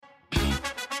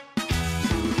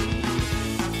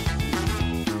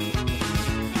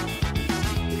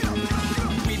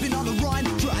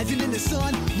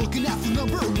looking out for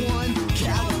number one.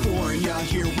 California,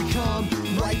 here we come,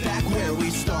 right back where we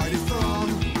started from.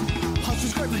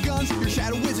 Hustlers grab your guns, your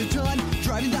shadow is a ton,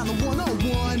 driving down the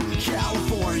 101.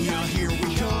 California, here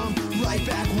we come, right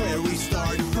back where we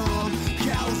started from.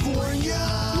 California.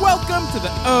 Welcome to the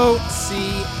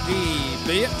OCD,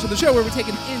 to the show where we take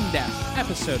an in-depth,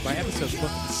 episode-by-episode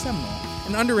look at the seminal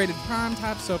and underrated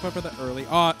primetime soap opera of the early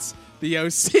aughts, the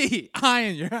OC. I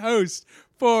am your host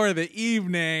for the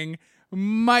evening,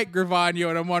 Mike Gravano,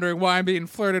 and I'm wondering why I'm being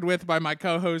flirted with by my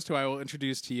co-host, who I will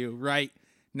introduce to you right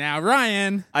now,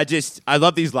 Ryan. I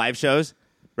love these live shows,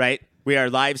 right? We are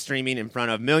live streaming in front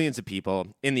of millions of people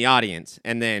in the audience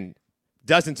and then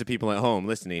dozens of people at home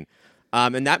listening.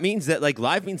 And that means that,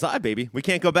 live means live, baby. We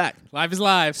can't go back. Live is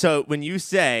live. So when you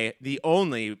say the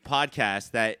only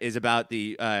podcast that is about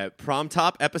the prom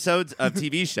top episodes of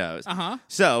TV shows,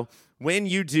 so when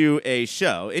you do a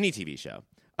show, any TV show,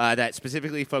 that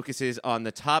specifically focuses on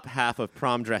the top half of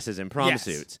prom dresses and prom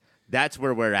suits, that's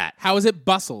where we're at. How is it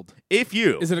bustled?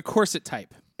 Is it a corset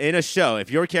type? In a show,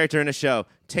 if your character in a show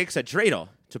takes a dreidel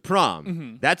to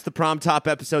prom, that's the prom top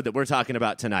episode that we're talking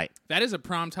about tonight. That is a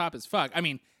prom top as fuck. I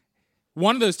mean,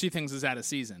 one of those two things is out of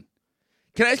season.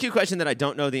 Can I ask you a question that I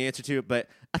don't know the answer to, but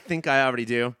I think I already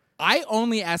do? I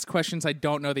only ask questions I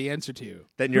don't know the answer to.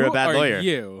 Then you're a bad lawyer. Who are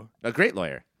you? A great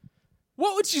lawyer.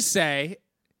 What would you say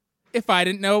if I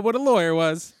didn't know what a lawyer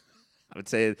was? I would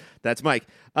say that's Mike.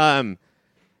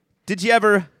 Did you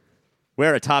ever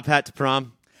wear a top hat to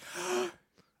prom?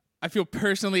 I feel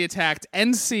personally attacked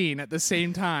and seen at the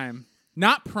same time.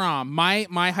 Not prom. My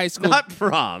high school... Not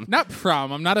prom. Not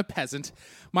prom. I'm not a peasant.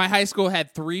 My high school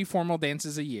had 3 formal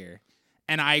dances a year,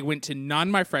 and I went to none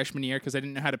my freshman year because I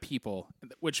didn't know how to people,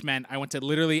 which meant I went to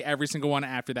literally every single one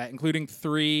after that, including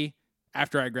 3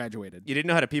 after I graduated. You didn't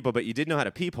know how to people, but you did know how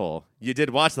to peephole. You did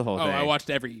watch the whole thing. Oh, I watched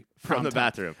every from the time.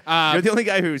 bathroom. You're the only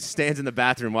guy who stands in the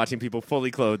bathroom watching people fully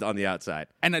clothed on the outside.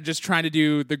 And just trying to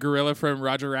do the gorilla from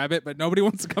Roger Rabbit, but nobody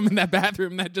wants to come in that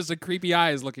bathroom that just a creepy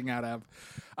eye is looking out of.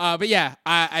 But yeah,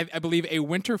 I believe a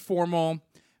winter formal,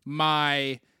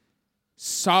 my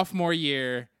sophomore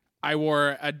year, I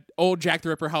wore an old Jack the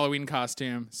Ripper Halloween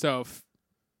costume. So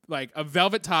a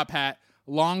velvet top hat,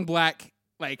 long black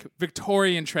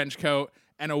Victorian trench coat,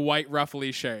 and a white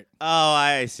ruffly shirt. Oh,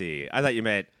 I see. I thought you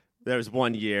meant there was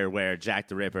one year where Jack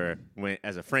the Ripper went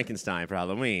as a Frankenstein for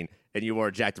Halloween, and you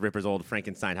wore Jack the Ripper's old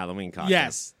Frankenstein Halloween costume.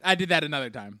 Yes, I did that another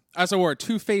time. I also wore a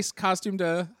Two-Face costume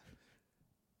to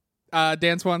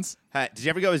dance once. Did you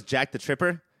ever go as Jack the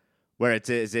Tripper, where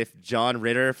it's as if John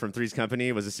Ritter from Three's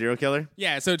Company was a serial killer?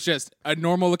 Yeah, so it's just a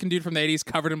normal-looking dude from the 80s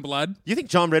covered in blood. You think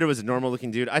John Ritter was a normal-looking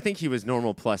dude? I think he was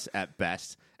normal plus at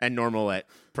best, and normal at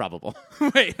probable.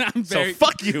 Wait, I'm very... So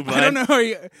fuck you, bud. I don't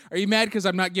know. Are you mad because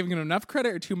I'm not giving him enough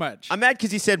credit or too much? I'm mad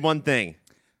because he said one thing,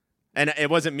 and it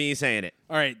wasn't me saying it.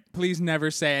 All right, please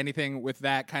never say anything with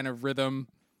that kind of rhythm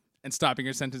and stopping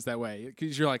your sentence that way.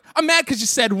 Because you're like, I'm mad because you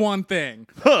said one thing.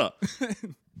 Huh.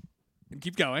 And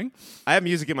keep going. I have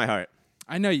music in my heart.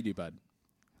 I know you do, bud.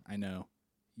 I know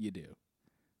you do.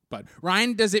 But,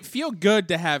 Ryan, does it feel good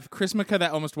to have Chrismica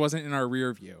that almost wasn't in our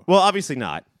rear view? Well, obviously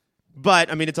not.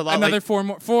 But, I mean, it's a lot Another 4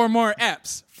 more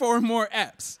eps. 4 more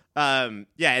eps.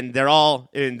 Yeah, and they're all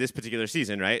in this particular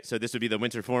season, right? So this would be the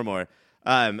winter 4 more.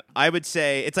 I would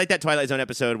say it's like that Twilight Zone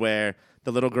episode where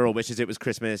the little girl wishes it was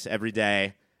Christmas every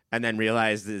day and then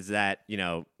realizes that,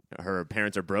 her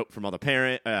parents are broke from all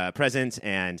the presents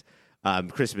and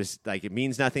Christmas, it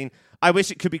means nothing. I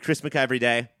wish it could be Chrismica every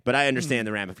day, but I understand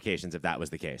the ramifications if that was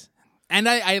the case. And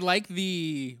I like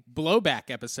the blowback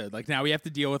episode. Now we have to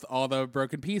deal with all the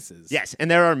broken pieces. Yes,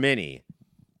 and there are many.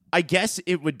 I guess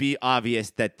it would be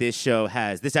obvious that this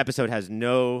episode has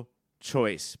no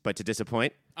choice but to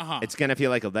disappoint. It's going to feel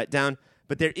like a letdown.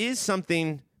 But there is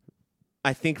something,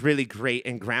 I think, really great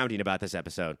and grounding about this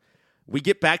episode. We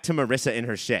get back to Marissa in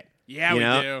her shit. Yeah, we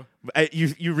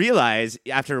do. You realize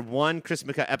after one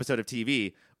Chrismica episode of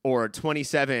TV or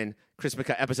 27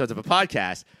 Chrismica episodes of a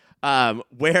podcast,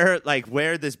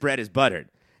 where this bread is buttered.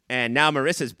 And now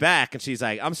Marissa's back, and she's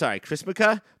like, I'm sorry,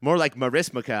 Chrismica? More like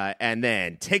Marismica, and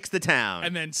then takes the town.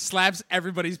 And then slaps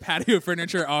everybody's patio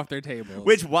furniture off their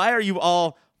tables. Why are you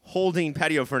all holding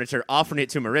patio furniture, offering it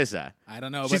to Marissa? I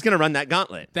don't know. She's going to run that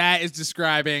gauntlet. That is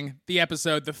describing the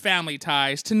episode, The Family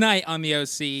Ties. Tonight on the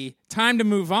OC, time to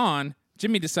move on.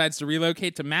 Jimmy decides to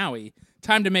relocate to Maui.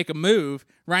 Time to make a move.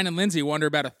 Ryan and Lindsay wonder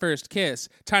about a first kiss.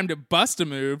 Time to bust a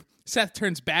move. Seth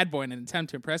turns bad boy in an attempt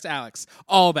to impress Alex.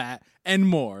 All that and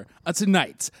more on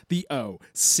tonight's The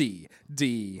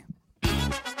OCD.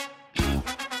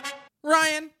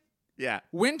 Ryan, Yeah.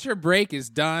 Winter break is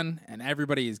done, and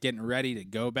everybody is getting ready to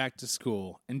go back to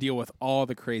school and deal with all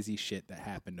the crazy shit that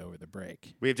happened over the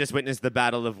break. We have just witnessed the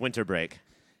battle of winter break.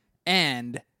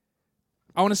 And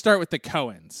I want to start with the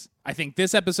Coens. I think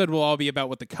this episode will all be about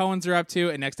what the Coens are up to,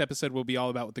 and next episode will be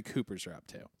all about what the Coopers are up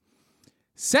to.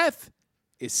 Seth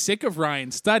is sick of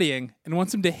Ryan studying and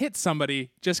wants him to hit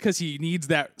somebody just because he needs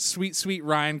that sweet, sweet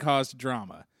Ryan-caused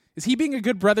drama. Is he being a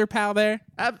good brother pal there?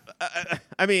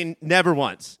 I mean, never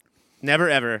once. Never,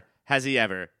 ever has he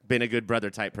ever been a good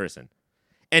brother type person.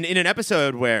 And in an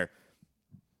episode where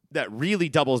that really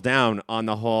doubles down on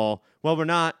the whole, well, we're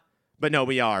not, but no,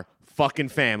 we are, fucking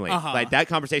family. Like, that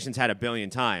conversation's had a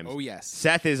billion times. Oh, yes.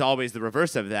 Seth is always the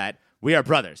reverse of that. We are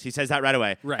brothers. He says that right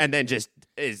away. Right. And then just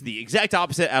is the exact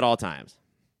opposite at all times.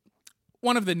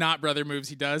 One of the not brother moves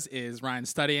he does is Ryan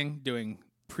studying, doing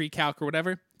pre-calc or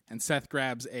whatever, and Seth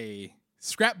grabs a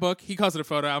scrapbook. He calls it a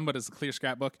photo album, but it's a clear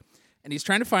scrapbook. And he's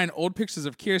trying to find old pictures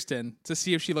of Kirsten to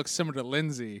see if she looks similar to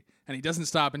Lindsay. And he doesn't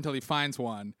stop until he finds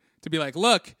one to be like,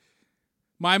 look,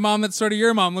 my mom that's sort of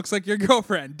your mom looks like your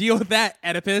girlfriend. Deal with that,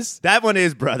 Oedipus. That one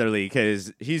is brotherly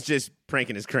because he's just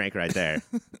pranking his crank right there.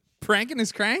 Pranking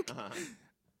his crank?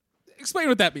 Explain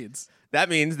what that means. That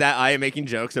means that I am making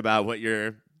jokes about what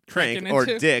your crank Cranking or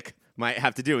into? dick might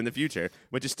have to do in the future,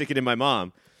 which is stick it in my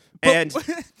mom. And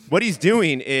what he's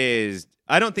doing is,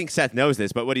 I don't think Seth knows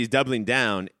this, but what he's doubling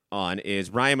down on is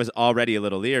Ryan was already a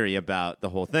little leery about the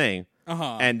whole thing.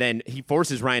 And then he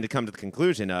forces Ryan to come to the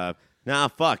conclusion of, nah,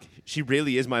 fuck, she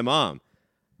really is my mom.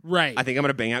 Right. I think I'm going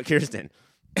to bang out Kirsten.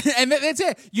 And that's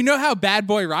it. You know how bad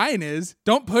boy Ryan is.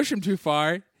 Don't push him too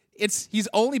far. He's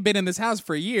only been in this house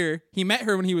for a year. He met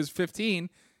her when he was 15.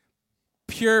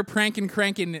 Pure pranking,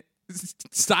 cranking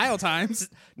style times.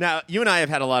 Now, you and I have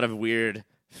had a lot of weird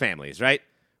families, right?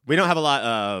 We don't have a lot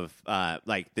of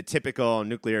like the typical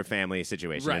nuclear family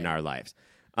situation in our lives.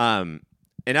 And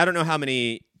I don't know how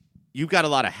many. You've got a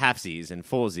lot of halfsies and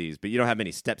fullsies, but you don't have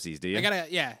many stepsies, do you? I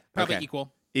gotta, probably Okay.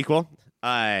 equal. Equal?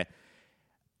 I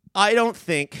don't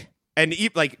think, and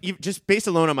just based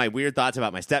alone on my weird thoughts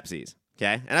about my stepsies,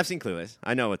 okay? And I've seen Clueless.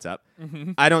 I know what's up.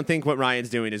 I don't think what Ryan's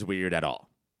doing is weird at all.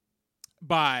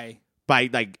 By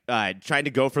Trying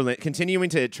to go for continuing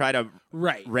to try to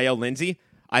right. rail Lindsay,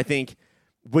 I think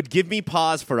would give me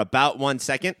pause for about 1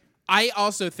 second. I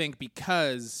also think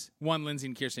because Lindsay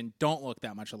and Kirsten don't look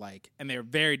that much alike, and they're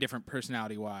very different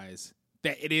personality-wise,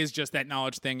 that it is just that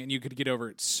knowledge thing, and you could get over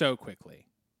it so quickly.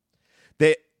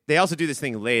 They also do this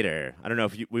thing later. I don't know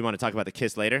if we want to talk about the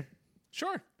kiss later.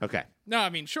 Sure. Okay. No, I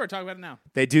mean, sure, talk about it now.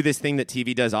 They do this thing that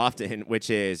TV does often, which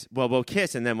is, well, we'll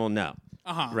kiss and then we'll know.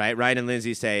 Right? Ryan and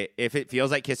Lindsay say, if it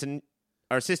feels like kissing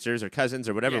our sisters or cousins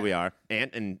or whatever we are,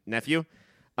 aunt and nephew,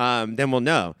 then we'll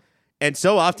know. And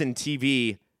so often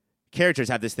TV characters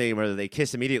have this thing where they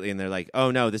kiss immediately and they're like,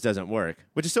 oh, no, this doesn't work,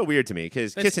 which is so weird to me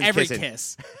because kissing every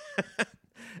kiss.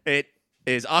 It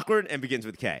is awkward and begins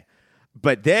with K.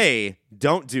 But they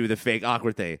don't do the fake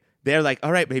awkward thing. They're like,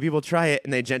 all right, maybe we'll try it.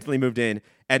 And they gently moved in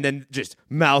and then just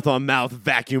mouth on mouth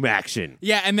vacuum action.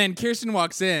 Yeah, and then Kirsten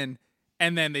walks in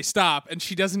and then they stop and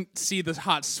she doesn't see the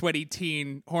hot, sweaty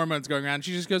teen hormones going around.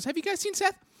 She just goes, have you guys seen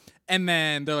Seth? And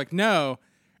then they're like, no.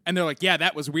 And they're like, yeah,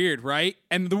 that was weird, right?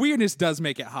 And the weirdness does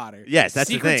make it hotter. Yes, that's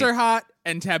Secrets the thing. are hot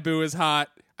and taboo is hot.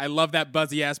 I love that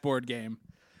buzzy-ass board game.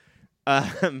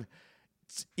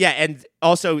 Yeah, and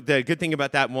also the good thing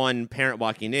about that one parent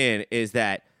walking in is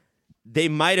that they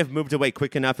might have moved away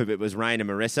quick enough if it was Ryan and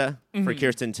Marissa for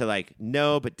Kirsten to like,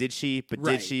 no, but did she? But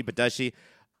Right. did she? But does she?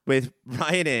 With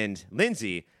Ryan and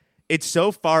Lindsay, it's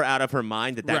so far out of her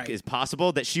mind that Right. is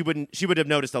possible that she would have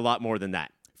noticed a lot more than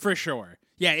that. For sure.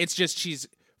 Yeah, it's just she's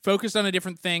focused on a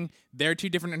different thing. They're too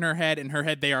different in her head. In her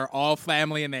head, they are all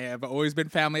family, and they have always been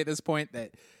family at this point.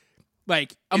 That,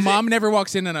 like, a mom never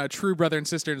walks in on a true brother and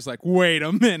sister and is like, wait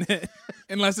a minute.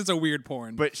 Unless it's a weird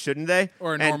porn. But shouldn't they?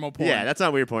 Or a normal porn. Yeah, that's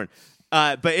not weird porn.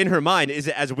 But in her mind, is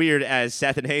it as weird as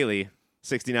Seth and Haley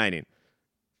 69ing?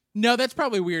 No, that's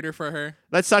probably weirder for her.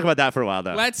 Let's talk about that for a while,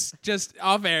 though. Let's just,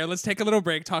 off air, let's take a little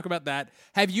break, talk about that.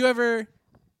 Have you ever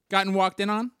gotten walked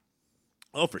in on?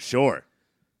 Oh, for sure.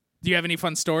 Do you have any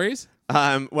fun stories?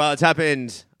 Well, it's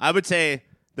happened, I would say,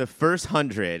 the first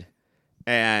 100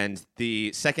 and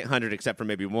the second 100, except for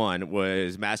maybe one,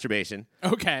 was masturbation.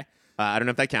 Okay. I don't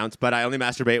know if that counts, but I only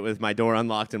masturbate with my door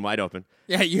unlocked and wide open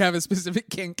Yeah, you have a specific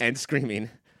kink. and screaming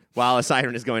while a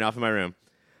siren is going off in my room.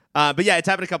 But yeah, it's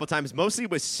happened a couple times, mostly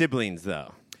with siblings,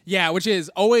 though. Yeah, which is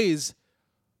always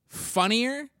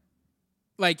funnier.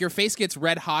 Like, your face gets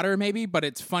red hotter, maybe, but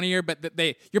it's funnier. But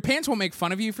your parents won't make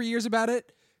fun of you for years about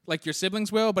it, like your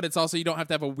siblings will. But it's also, you don't have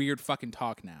to have a weird fucking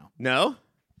talk now No?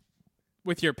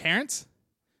 with your parents.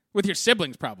 With your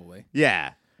siblings, probably.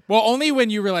 Yeah. Well, only when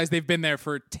you realize they've been there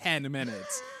for 10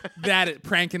 minutes.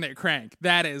 Pranking their crank.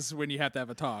 That is when you have to have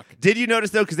a talk. Did you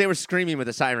notice, though, because they were screaming with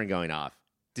a siren going off?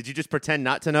 Did you just pretend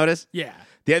not to notice? Yeah.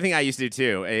 The other thing I used to do,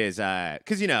 too, is,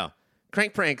 because,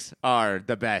 crank pranks are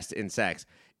the best in sex,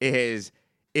 is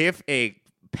if a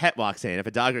pet walks in, if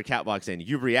a dog or cat walks in,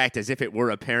 you react as if it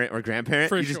were a parent or grandparent.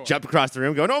 For you sure. just jump across the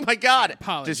room going, oh, my God.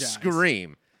 Apologize. Just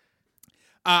scream.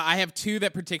 I have two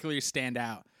that particularly stand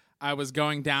out. I was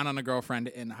going down on a girlfriend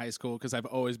in high school because I've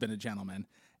always been a gentleman.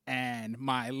 And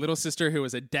my little sister, who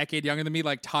was a decade younger than me,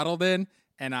 toddled in,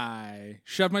 and I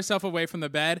shoved myself away from the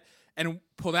bed and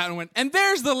pulled out and went, and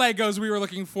there's the Legos we were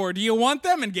looking for. Do you want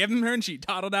them? And gave them her, and she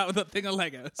toddled out with a thing of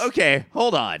Legos. Okay,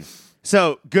 hold on.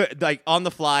 So, good, on the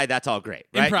fly, that's all great,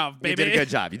 right? Improv, baby. You did a good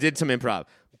job. You did some improv.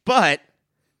 But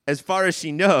as far as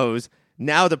she knows,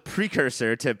 now the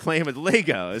precursor to playing with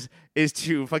Legos is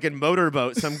to fucking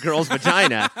motorboat some girl's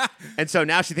vagina. And so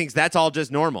now she thinks that's all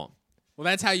just normal. Well,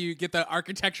 that's how you get the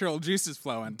architectural juices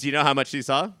flowing. Do you know how much she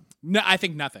saw? No, I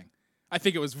think nothing. I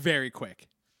think it was very quick.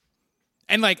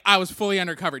 And I was fully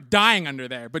undercover, dying under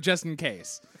there, but just in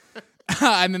case.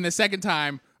 And then the second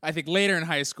time, I think later in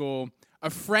high school, a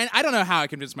friend, I don't know how I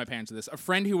convinced my parents of this, a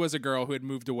friend who was a girl who had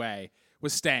moved away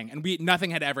was staying, and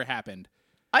nothing had ever happened.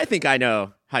 I think I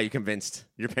know how you convinced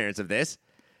your parents of this.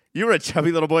 You were a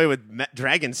chubby little boy with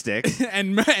dragon sticks.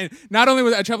 and not only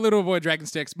was a chubby little boy with dragon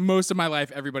sticks, most of my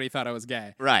life, everybody thought I was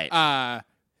gay. Right.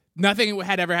 Nothing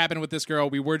had ever happened with this girl.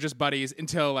 We were just buddies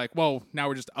until now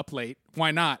we're just up late.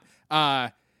 Why not?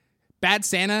 Bad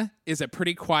Santa is a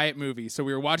pretty quiet movie. So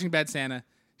we were watching Bad Santa.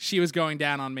 She was going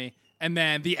down on me. And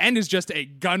then the end is just a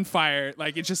gunfire.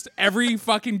 It's just every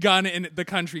fucking gun in the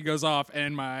country goes off.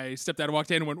 And my stepdad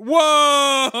walked in and went,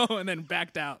 whoa, and then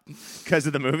backed out. Because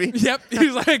of the movie? Yep. He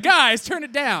was like, guys, turn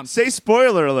it down. Say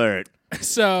spoiler alert.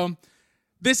 So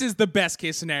this is the best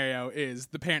case scenario is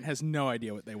the parent has no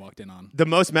idea what they walked in on. The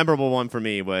most memorable one for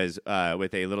me was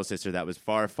with a little sister that was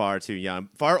far, far too young.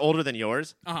 Far older than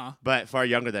yours, but far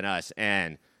younger than us.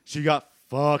 And she got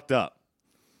fucked up.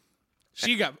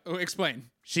 Explain.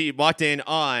 She walked in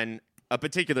on a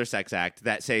particular sex act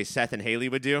that, say, Seth and Haley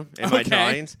would do in my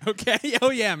drawings. Okay.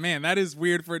 Oh, yeah, man. That is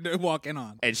weird for to walk in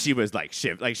on. And she was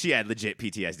shit. She had legit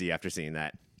PTSD after seeing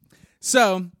that.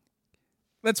 So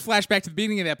let's flash back to the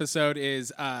beginning of the episode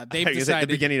is they've decided. At the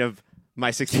beginning of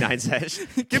my 69 sesh.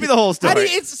 Give me the whole story.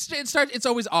 It's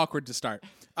always awkward to start.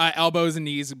 Elbows and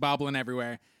knees bobbling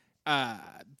everywhere.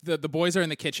 The boys are in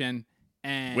the kitchen.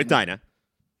 And with Dinah.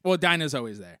 Well, Dinah's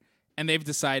always there. And they've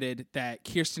decided that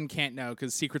Kirsten can't know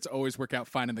because secrets always work out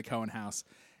fine in the Cohen house.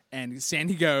 And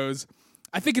Sandy goes,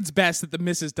 I think it's best that the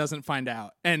missus doesn't find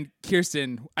out. And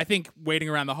Kirsten, I think, waiting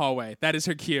around the hallway, that is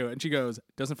her cue. And she goes,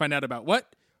 doesn't find out about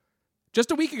what?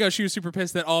 Just a week ago, she was super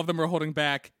pissed that all of them were holding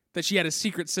back, that she had a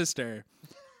secret sister.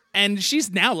 And she's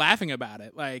now laughing about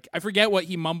it. I forget what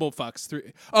he mumble fucks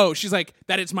through. Oh, she's like,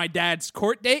 that it's my dad's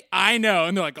court date? I know.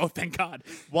 And they're like, oh, thank God.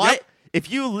 Why? Yep. If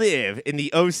you live in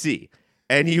the OC,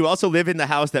 and you also live in the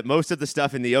house that most of the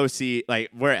stuff in the OC,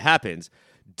 where it happens,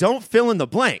 don't fill in the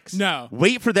blanks. No.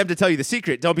 Wait for them to tell you the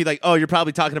secret. Don't be like, oh, you're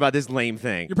probably talking about this lame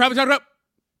thing. You're probably talking about...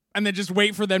 And then just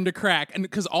wait for them to crack. And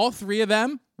because all three of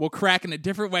them will crack in a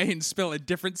different way and spill a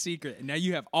different secret. And now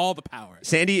you have all the power.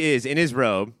 Sandy is in his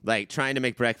robe, trying to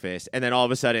make breakfast, and then all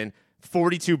of a sudden,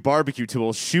 42 barbecue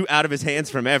tools shoot out of his hands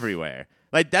from everywhere.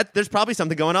 There's probably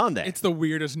something going on there. It's the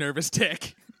weirdest nervous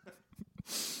tick.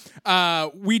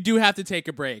 We do have to take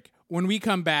a break. When we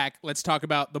come back, let's talk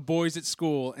about the boys at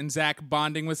school and Zach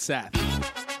bonding with Seth.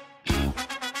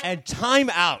 And time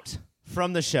out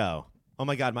from the show. Oh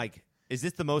my God, Mike, is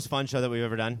this the most fun show that we've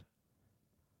ever done?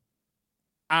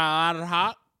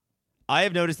 Hot. I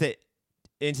have noticed that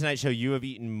in tonight's show, you have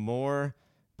eaten more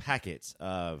packets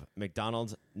of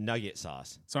McDonald's nugget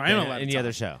sauce. So I am allowed to any talk.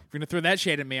 other show. If you're going to throw that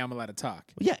shade at me, I'm allowed to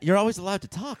talk. Yeah, you're always allowed to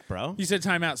talk, bro. You said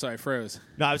time out, so I froze.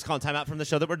 No, I was calling time out from the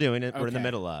show that we're doing. We're in the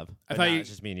middle of. I thought it's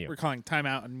just me and you. were calling time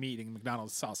out and me eating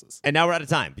McDonald's sauces. And now we're out of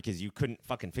time because you couldn't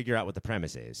fucking figure out what the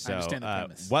premise is. So, I understand the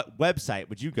premise. What website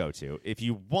would you go to if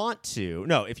you want to?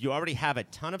 No, if you already have a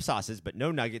ton of sauces but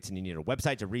no nuggets and you need a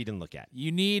website to read and look at.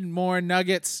 You need more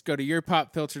nuggets? Go to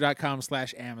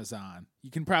yourpopfilter.com/Amazon. You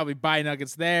can probably buy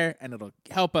nuggets there, and it'll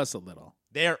help us a little.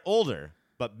 They're older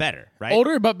but better, right?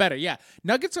 Older but better, yeah.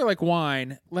 Nuggets are like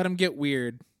wine. Let them get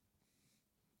weird.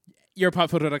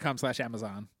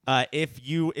 Yourpopfilter.com/Amazon.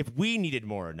 If we needed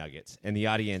more nuggets and the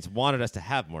audience wanted us to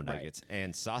have more nuggets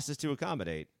and sauces to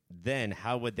accommodate, then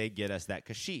how would they get us that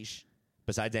kashish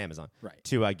besides Amazon? Right.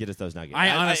 To get us those nuggets.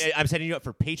 I'm setting you up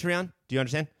for Patreon. Do you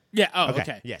understand? Yeah. Oh,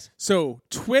 okay. Yes. So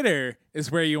Twitter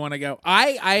is where you want to go.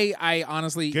 I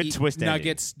honestly Good eat twist ending.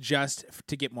 nuggets just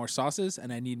to get more sauces,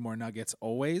 and I need more nuggets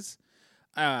always.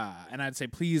 And I'd say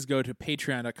please go to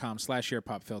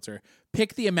patreon.com/yourpopfilter.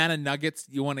 Pick the amount of nuggets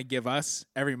you want to give us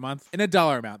every month in a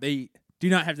dollar amount. They do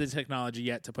not have the technology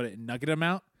yet to put it in nugget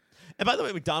amount. And by the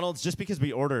way, McDonald's, just because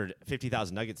we ordered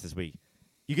 50,000 nuggets this week,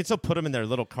 you can still put them in their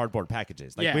little cardboard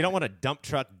packages. Like, Yeah. we don't want a dump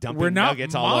truck dumping We're not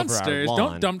nuggets all over our monsters. lawn.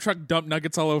 Don't dump truck dump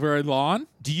nuggets all over our lawn.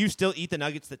 Do you still eat the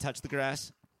nuggets that touch the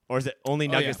grass? Or is it only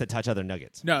nuggets that touch other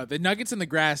nuggets? No, the nuggets in the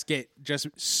grass get just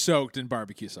soaked in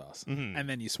barbecue sauce, and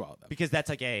then you swallow them. Because that's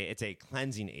like it's a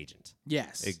cleansing agent.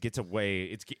 Yes, It gets away.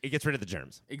 It gets rid of the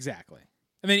germs. exactly.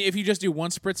 And then if you just do one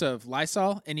spritz of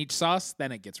Lysol in each sauce,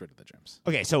 then it gets rid of the germs.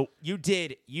 Okay, so you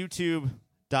did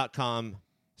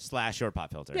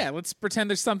youtube.com/yourpopfilter. Yeah, let's pretend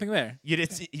there's something there. You did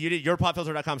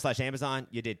yourpopfilter.com/Amazon.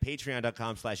 You did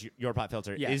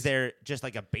patreon.com/yourpopfilter. Yes. Is there just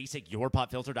like a basic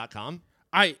yourpopfilter.com?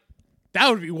 That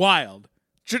would be wild.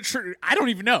 I don't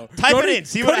even know. Type Go it to- in,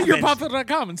 see go what to happens.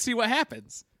 yourpopfilter.com and see what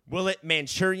happens. Will it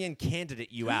Manchurian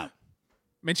candidate you out?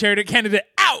 Manchurian candidate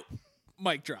out.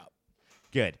 Mic drop.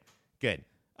 Good.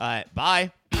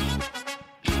 Bye.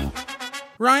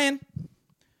 Ryan,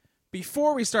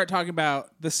 before we start talking about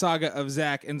the saga of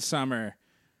Zach and Summer,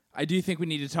 I do think we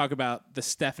need to talk about the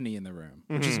Stephanie in the room,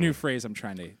 which is a new phrase I'm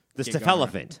trying to The get going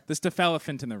Stephelephant. around. The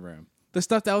Stephelephant in the room. The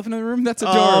stuffed elephant in the room? That's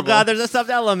adorable. Oh, God, there's a stuffed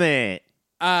element.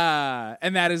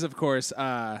 And that is, of course,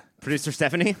 Producer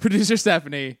Stephanie? producer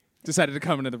Stephanie decided to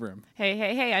come into the room.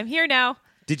 Hey, I'm here now.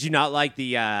 Did you not like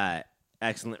the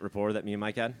excellent rapport that me and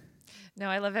Mike had? No,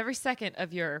 I love every second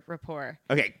of your rapport.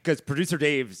 Okay, because producer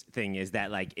Dave's thing is that,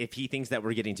 like, if he thinks that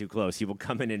we're getting too close, he will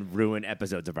come in and ruin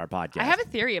episodes of our podcast. I have a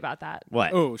theory about that.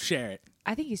 What? Oh, share it.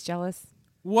 I think he's jealous.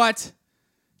 What?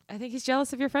 I think he's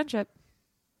jealous of your friendship.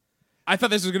 I thought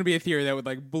this was going to be a theory that would,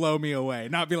 like, blow me away.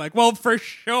 Not be like, well, for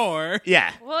sure.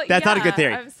 Yeah, Well, that's not a good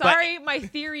theory. I'm But sorry my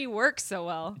theory works so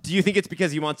well. do you think it's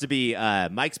because he wants to be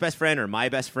Mike's best friend or my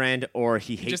best friend, or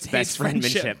he hates just best hates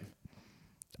friendship. friendmanship?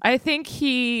 I think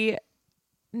he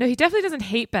definitely doesn't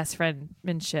hate best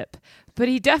friendmanship, but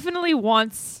he definitely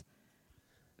wants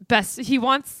he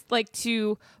wants like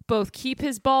to both keep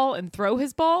his ball and throw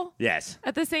his ball Yes,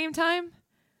 at the same time.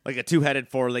 like a two-headed,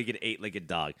 four-legged, eight-legged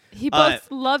dog. He both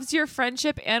loves your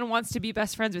friendship and wants to be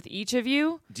best friends with each of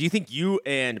you. Do you think you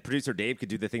and producer Dave could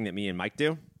do the thing that me and Mike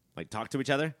do? Like talk to each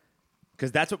other?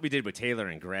 Because that's what we did with Taylor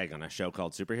and Greg on a show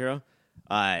called Superhero.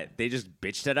 They just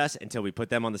bitched at us until we put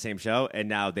them on the same show, and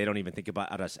now they don't even think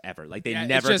about us ever. Like they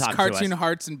never It's just talk cartoon to us.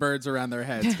 hearts and birds around their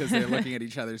heads because they're looking at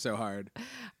each other so hard.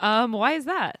 Why is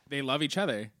that? They love each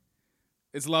other.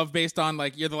 It's love based on,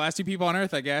 like, you're the last two people on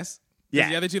Earth, I guess. 'Cause Yeah.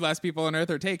 The other two last people on Earth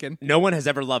are taken. No one has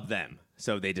ever loved them,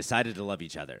 so they decided to love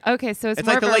each other. Okay, so it's It's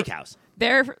more like the of a- lake house.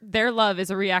 Their love is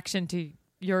a reaction to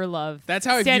your love. That's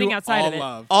how I standing view outside all of it.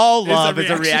 love. All Is love is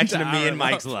a reaction to our me and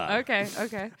love. Mike's love.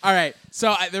 Okay. All right.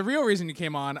 So the real reason you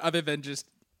came on, other than just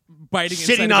biting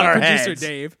Shitting inside on about our producer heads.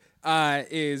 Dave,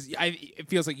 is it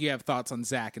feels like you have thoughts on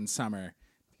Zach and Summer.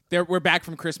 We're back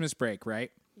from Christmas break,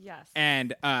 right? Yes.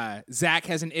 And Zach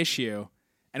has an issue,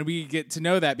 and we get to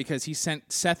know that because he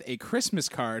sent Seth a Christmas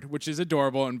card, which is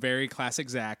adorable and very classic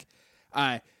Zach.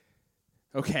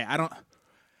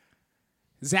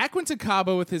 Zach went to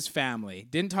Cabo with his family,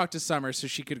 didn't talk to Summer so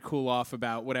she could cool off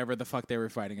about whatever the fuck they were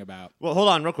fighting about. Well, hold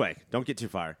on real quick. Don't get too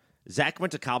far. Zach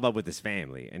went to Cabo with his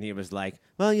family, and he was like,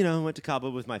 well, I went to Cabo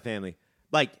with my family.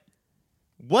 Like,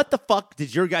 what the fuck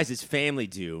did your guys' family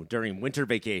do during winter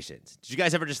vacations? Did you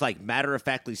guys ever just, like,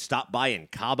 matter-of-factly stop by in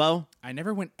Cabo? I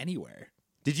never went anywhere.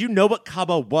 Did you know what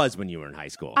Cabo was when you were in high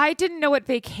school? I didn't know what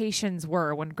vacations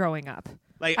were when growing up.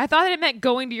 Like- I thought it meant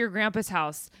going to your grandpa's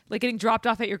house, like getting dropped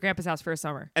off at your grandpa's house for a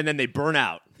summer. And then they burn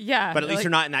out. Yeah, But at least like-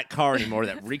 you're not in that car anymore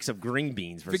that reeks of green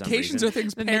beans for Vacations some are reason.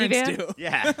 things The parents minivan? do.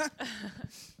 Yeah.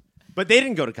 But they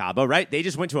didn't go to Cabo, right? They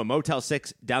just went to a Motel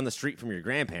 6 down the street from your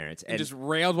grandparents. And just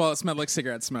railed while it smelled like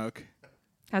cigarette smoke.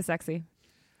 How sexy.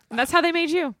 And that's how they made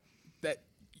you.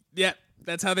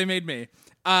 That's how they made me.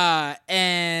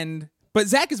 But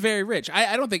Zach is very rich.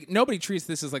 I don't think nobody treats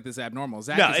this as like this abnormal.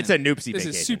 Zach No, isn't. it's a noopsy This vacation.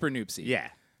 is super noopsy. Yeah.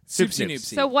 Soupsy Soup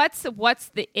noopsy. So what's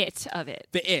the it of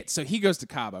it? So he goes to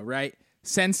Cabo, right?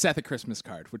 Sends Seth a Christmas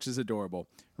card, which is adorable.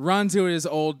 Runs to his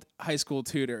old high school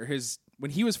tutor.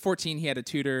 When he was 14, he had a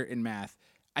tutor in math.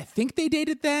 I think they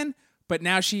dated then, but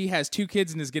now she has 2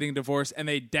 kids and is getting divorced, and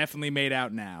they definitely made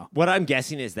out now. What I'm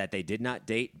guessing is that they did not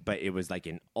date, but it was like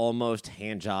an almost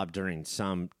hand job during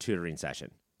some tutoring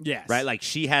session. Yes. Right? Like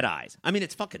she had eyes. I mean,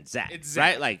 it's fucking Zach. It's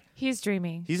Zach. Right? Like He's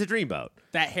dreamy. he's a dreamboat.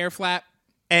 That hair flap,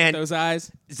 And those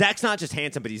eyes. Zach's not just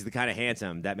handsome, but he's the kind of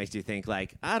handsome that makes you think,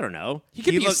 like, I don't know. He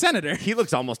could be a senator. He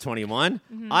looks almost 21.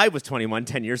 I was 21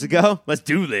 10 years ago. Let's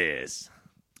do this.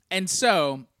 And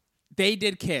so they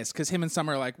did kiss because him and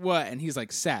Summer are like, what? And he's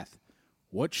like, Seth,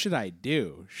 what should I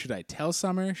do? Should I tell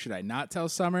Summer? Should I not tell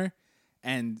Summer?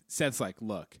 And Seth's like,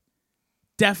 look,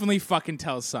 definitely fucking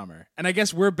tell Summer. And I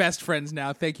guess we're best friends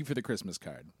now. Thank you for the Christmas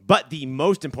card. But the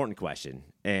most important question,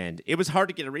 and it was hard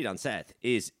to get a read on Seth,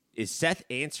 is Seth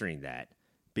answering that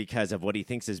because of what he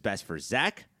thinks is best for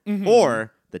Zach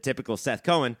or the typical Seth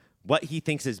Cohen, what he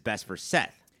thinks is best for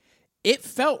Seth? It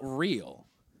felt real.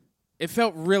 It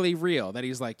felt really real that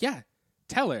he's like, yeah,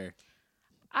 tell her.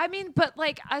 I mean, but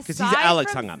like, Because aside he's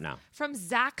Alex from, hung up now. from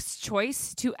Zach's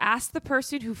choice to ask the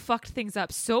person who fucked things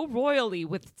up so royally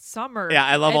with Summer. Yeah,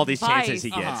 I love all these advice chances he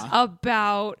gets.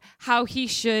 about how he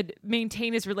should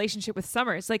maintain his relationship with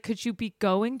Summer. It's like, could you be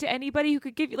going to anybody who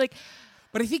could give you like?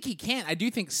 But I think he can't. I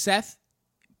do think Seth,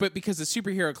 but because the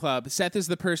superhero club, Seth is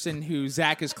the person who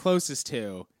Zach is closest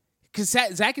to. Because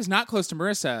Zach is not close to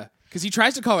Marissa because he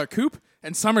tries to call her Coop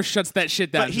and Summer shuts that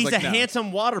shit down. But She's he's like, a no.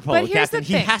 handsome water polo But here's the captain.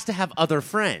 He thing. has to have other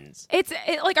friends. It's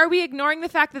like, are we ignoring the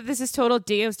fact that this is total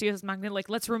Deus Machina? Like,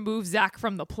 let's remove Zach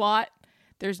from the plot.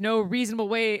 There's no reasonable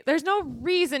way. There's no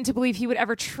reason to believe he would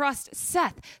ever trust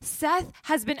Seth. Seth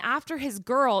has been after his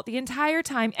girl the entire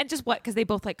time. And just what? Because they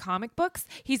both like comic books.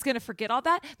 He's going to forget all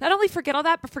that. Not only forget all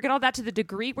that, but forget all that to the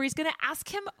degree where he's going to ask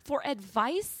him for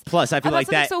advice. Plus, I feel about like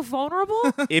that something so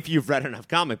vulnerable. if you've read enough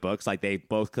comic books, like they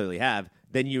both clearly have,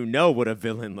 then you know what a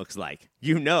villain looks like.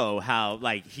 You know how,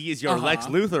 like, he is your Lex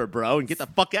Luthor, bro, and get the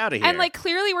fuck out of here. And like,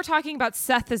 clearly we're talking about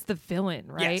Seth as the villain,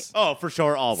 right? Yes. oh, for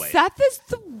sure, always. Seth is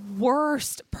the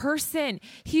worst person.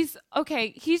 He's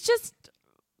okay. He's just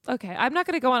okay. I'm not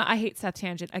going to go on a I hate Seth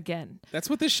tangent again. That's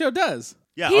what this show does.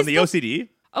 Yeah, He's on the the- OCD.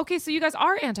 Okay, so you guys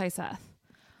are anti-Seth.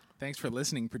 Thanks for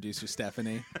listening, producer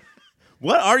Stephanie.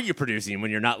 What are you producing when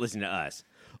you're not listening to us?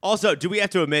 Also, do we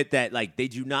have to admit that, like, they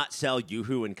do not sell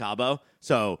Yoo-Hoo and Cabo?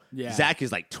 So Yeah. Zach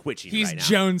is, like, twitching He's right now.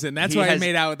 jonesing. That's He why has- he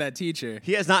made out with that teacher.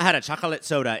 He has not had a chocolate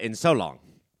soda in so long.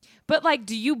 But like,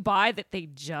 do you buy that they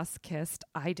just kissed?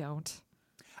 I don't.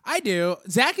 I do.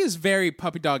 Zach is very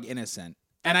puppy dog innocent.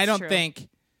 And I That's don't true. think,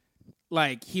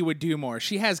 like, he would do more.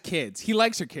 She has kids. He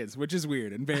likes her kids, which is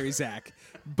weird and very Zach.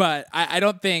 But I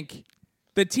don't think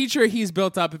the teacher he's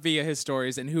built up via his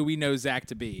stories and who we know Zach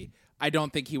to be, I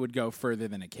don't think he would go further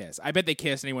than a kiss. I bet they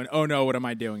kissed and he went, oh no, what am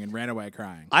I doing? And ran away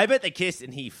crying. I bet they kissed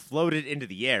and he floated into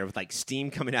the air with, like, steam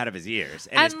coming out of his ears.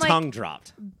 And his And, like- tongue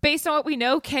dropped. Based on what we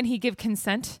know, can he give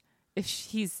consent if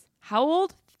he's how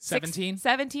old? 17?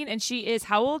 17, and she is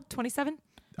how old? 27?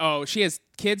 Oh, she has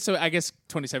kids, so I guess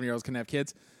 27-year-olds can have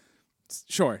kids.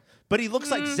 Sure. But he looks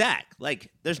like Zach.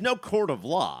 Like, there's no court of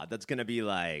law that's going to be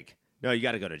like, no, you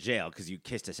got to go to jail because you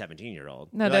kissed a 17-year-old.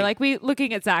 No, they're like, we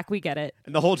looking at Zach, we get it.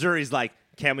 And the whole jury's like,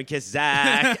 can we kiss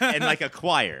Zach? And like a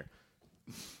choir.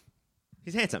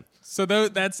 He's handsome. So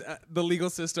that's the legal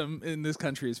system in this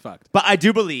country is fucked. But I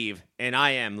do believe, and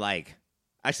I am like,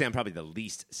 actually, I'm probably the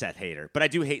least Seth hater, but I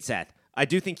do hate Seth. I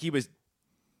do think he was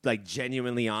like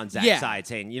genuinely on Zach's side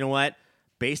saying, you know what?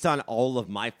 Based on all of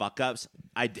my fuck ups,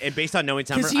 and based on knowing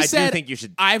Summer, Because he I said, do think you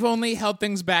should. I've only held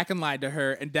things back and lied to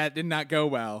her, and that did not go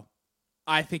well.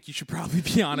 I think you should probably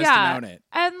be honest and own it.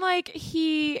 And like,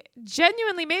 he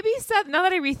genuinely, maybe Seth, now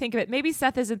that I rethink of it, maybe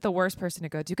Seth isn't the worst person to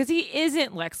go to because he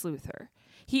isn't Lex Luthor.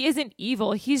 He isn't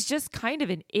evil. He's just kind of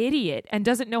an idiot and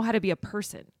doesn't know how to be a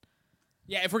person.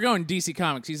 Yeah, if we're going DC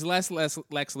Comics, he's less Lex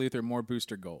Luthor, more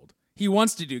Booster Gold. He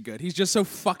wants to do good. He's just so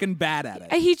fucking bad at it.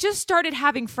 And he just started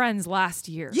having friends last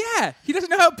year. Yeah, he doesn't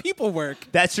know how people work.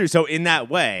 That's true. So in that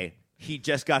way, he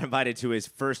just got invited to his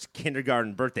first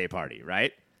kindergarten birthday party,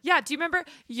 right? Yeah, do you remember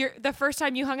the first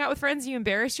time you hung out with friends, you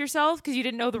embarrassed yourself because you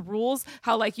didn't know the rules,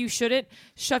 how like you shouldn't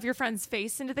shove your friend's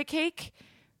face into the cake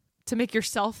to make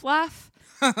yourself laugh?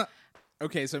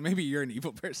 Okay, so maybe you're an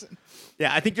evil person.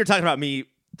 Yeah, I think you're talking about me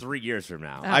 3 years from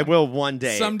now. I will one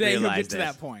day. Someday he'll realize get to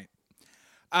this. that point.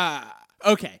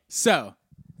 Okay, so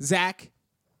Zach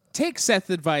takes Seth's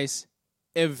advice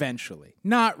eventually.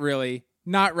 Not really.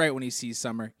 Not right when he sees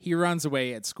Summer. He runs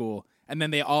away at school, and then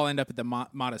they all end up at the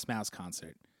Modest Mouse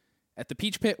concert. At the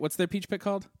Peach Pit. What's their Peach Pit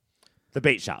called? The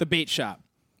bait shop. The Bait Shop.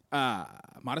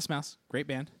 Modest Mouse. Great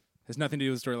band. Has nothing to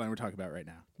do with the storyline we're talking about right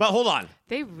now. But hold on.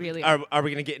 They really Are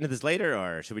we going to get into this later,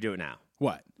 or should we do it now?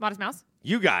 What? Modest Mouse?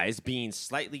 You guys being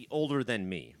slightly older than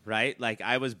me, right? Like,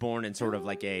 I was born in sort of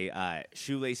like a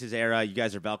shoelaces era. You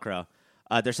guys are Velcro.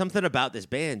 There's something about this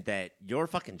band that your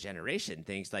fucking generation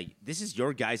thinks, like, this is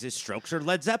your guys' Strokes or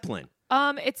Led Zeppelin.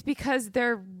 It's because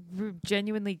they're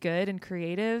genuinely good and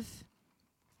creative.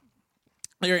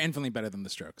 You're infinitely better than the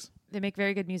Strokes. They make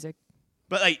very good music.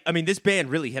 But like, I mean, this band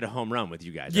really hit a home run with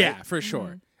you guys. Yeah, right? for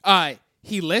sure.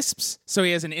 He lisps, so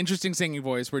he has an interesting singing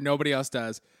voice where nobody else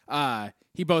does.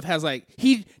 He both has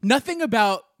nothing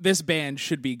about this band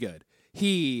should be good.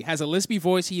 He has a lispy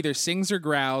voice. He either sings or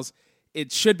growls.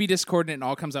 It should be discordant and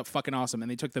all comes out fucking awesome.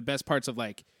 And they took the best parts of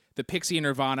like the Pixie and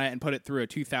Nirvana and put it through a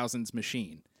 2000s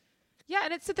machine. Yeah,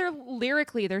 and it's that they're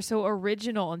lyrically, they're so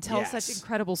original and tell such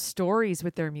incredible stories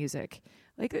with their music.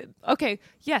 Like, okay,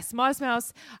 yes, Modest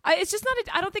Mouse. It's just not.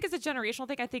 I don't think it's a generational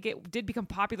thing. I think it did become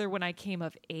popular when I came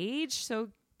of age. So,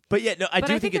 but yeah, no, I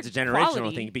do think it's a generational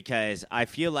quality. thing because I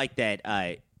feel like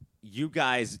that you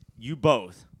guys, you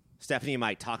both, Stephanie and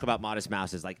Mike, talk about Modest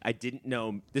Mouse as like, I didn't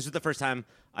know. This was the first time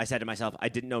I said to myself, I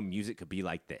didn't know music could be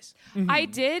like this. Mm-hmm. I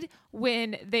did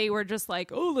when they were just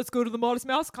like, oh, let's go to the Modest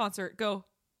Mouse concert. Go.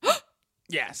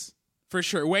 Yes, for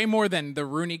sure. Way more than the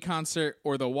Rooney concert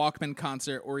or the Walkman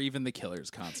concert or even the Killers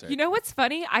concert. You know what's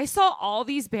funny? I saw all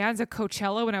these bands at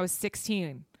Coachella when I was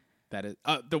 16. That is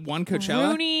the one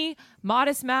Coachella? Rooney,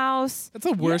 Modest Mouse. That's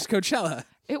the worst Coachella.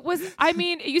 It was, I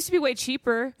mean, it used to be way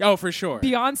cheaper. Oh, for sure.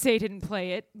 Beyonce didn't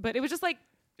play it, but it was just like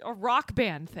a rock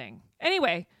band thing.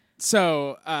 Anyway.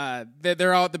 So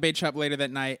they're all at the bait shop later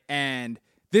that night, and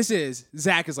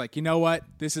Zach is like, you know what?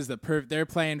 This is they're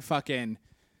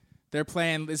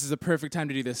playing, this is the perfect time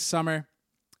to do this summer.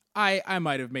 I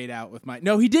might have made out with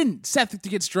no, he didn't. Seth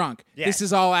gets drunk. Yes. This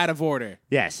is all out of order.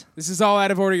 Yes. This is all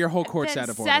out of order. Your whole court's Then out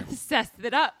of order. Seth sets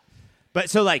it up. But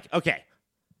so like, okay,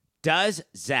 does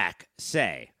Zach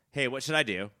say, hey, what should I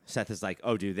do? Seth is like,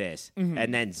 oh, do this. Mm-hmm.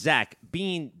 And then Zach,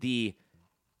 being the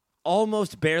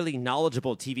almost barely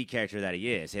knowledgeable TV character that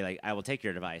he is, say like, I will take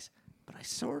your advice, but I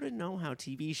sort of know how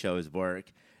TV shows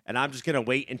work. And I'm just going to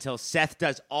wait until Seth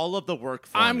does all of the work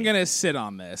for me. I'm going to sit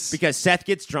on this. Because Seth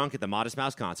gets drunk at the Modest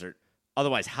Mouse concert.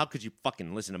 Otherwise, how could you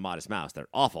fucking listen to Modest Mouse? They're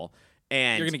awful.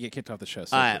 And You're going to get kicked off the show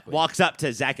so quickly. walks up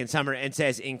to Zach and Summer and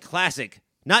says in classic,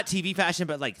 not TV fashion,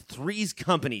 but like Three's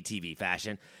Company TV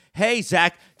fashion, hey,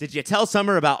 Zach, did you tell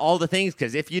Summer about all the things?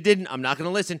 Because if you didn't, I'm not going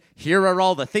to listen. Here are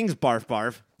all the things, barf,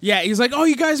 barf. Yeah, he's like, oh,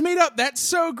 you guys made up. That's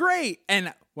so great.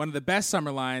 And one of the best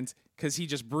Summer lines, because he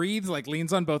just breathes, like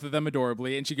leans on both of them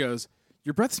adorably, and she goes,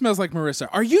 your breath smells like Marissa.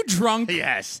 Are you drunk?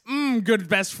 Yes. Good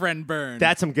best friend burn.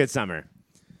 That's some good Summer.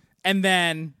 And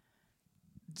then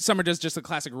Summer does just a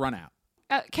classic run out.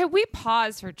 Can we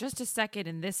pause for just a second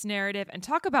in this narrative and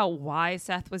talk about why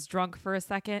Seth was drunk for a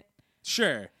second?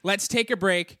 Sure. Let's take a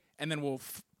break, and then we'll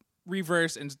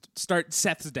reverse and start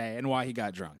Seth's day and why he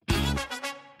got drunk.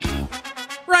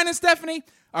 Ryan and Stephanie.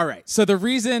 All right. So the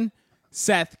reason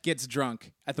Seth gets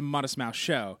drunk at the Modest Mouse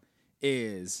show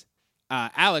is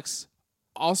Alex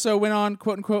also went on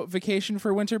quote-unquote vacation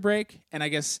for winter break, and I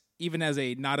guess even as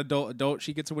a not adult,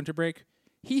 she gets a winter break.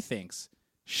 He thinks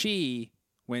she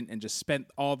went and just spent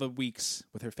all the weeks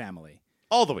with her family.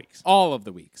 All the weeks. All of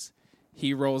the weeks.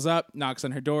 He rolls up, knocks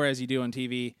on her door as you do on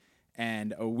TV,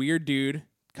 and a weird dude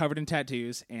covered in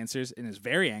tattoos answers and is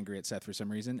very angry at Seth for some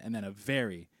reason, and then a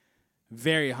very,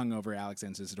 very hungover Alex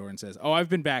answers the door and says, oh, I've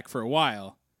been back for a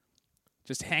while.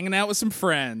 Just hanging out with some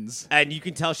friends. And you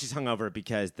can tell she's hungover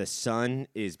because the sun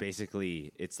is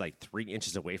basically, it's like 3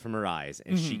 inches away from her eyes,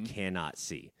 and she cannot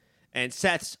see. And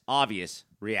Seth's obvious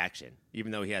reaction,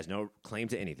 even though he has no claim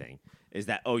to anything, is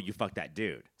that, oh, you fucked that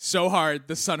dude. So hard,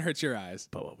 the sun hurts your eyes.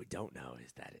 But what we don't know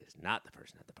is that is not the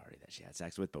person at the party that she had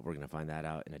sex with, but we're going to find that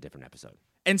out in a different episode.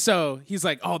 And so he's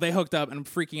like, oh, they hooked up, and I'm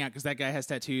freaking out because that guy has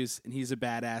tattoos, and he's a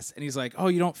badass. And he's like, oh,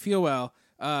 you don't feel well.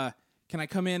 Can I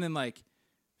come in and, like,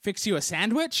 fix you a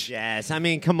sandwich? Yes, I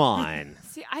mean, come on.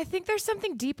 See, I think there's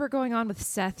something deeper going on with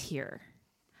Seth here.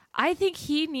 I think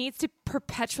he needs to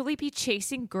perpetually be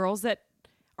chasing girls that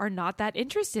are not that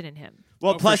interested in him.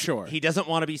 Well, Oh, for plus, sure. he doesn't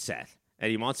want to be Seth,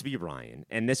 and he wants to be Ryan.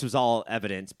 And this was all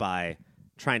evidenced by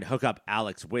trying to hook up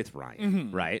Alex with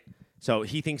Ryan, right? So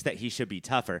he thinks that he should be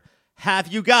tougher.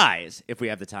 Have you guys, if we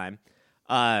have the time,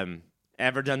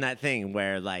 ever done that thing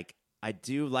where, like, I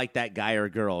do like that guy or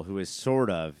girl who is sort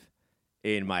of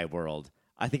in my world.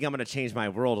 I think I'm going to change my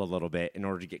world a little bit in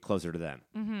order to get closer to them.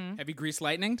 Mm-hmm. Have you greased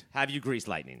lightninged? Have you greased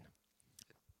lightning?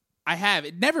 I have.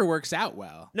 It never works out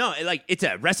well. No, it's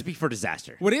a recipe for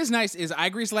disaster. What is nice is I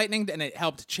greased lightninged, and it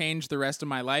helped change the rest of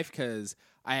my life because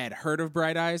I had heard of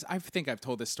Bright Eyes. I think I've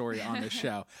told this story on this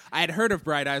show. I had heard of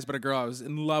Bright Eyes, but a girl I was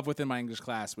in love with in my English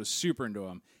class was super into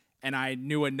them. And I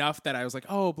knew enough that I was like,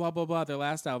 oh, blah, blah, blah, their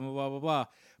last album, blah, blah, blah.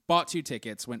 Bought 2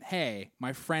 tickets, went, hey,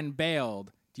 my friend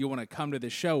bailed. Do you want to come to the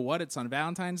show? What? It's on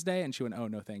Valentine's Day? And she went, oh,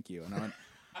 no, thank you. And I went,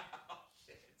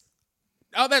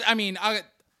 I'll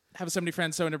have so many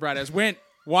friends so into Bright Eyes. Went,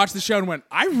 watched the show and went,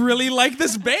 I really like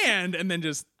this band, and then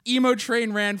just emo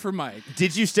train ran for Mike.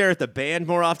 Did you stare at the band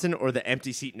more often or the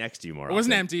empty seat next to you more often? It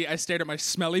wasn't empty. I stared at my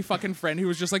smelly fucking friend who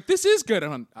was just like, this is good.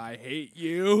 And I'm, I hate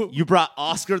you. You brought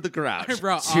Oscar the Grouch I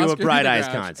brought to Oscar a Bright the Eyes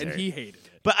Grouch, concert. and he hated it.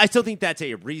 But I still think that's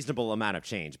a reasonable amount of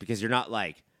change because you're not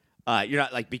like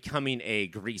becoming a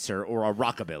greaser or a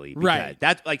rockabilly. Right.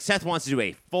 That like Seth wants to do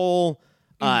a full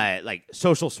like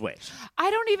social switch. I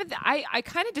don't even. I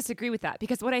kind of disagree with that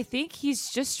because what I think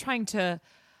he's just trying to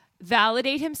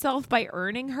validate himself by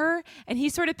earning her, and he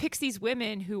sort of picks these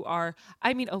women who are.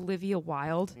 I mean, Olivia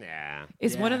Wilde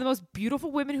is one of the most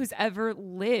beautiful women who's ever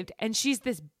lived, and she's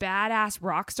this badass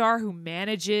rock star who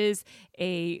manages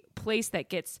a place that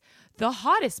gets the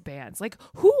hottest bands. Like,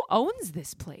 who owns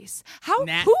this place?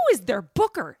 Who is their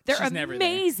booker? They're She's never there.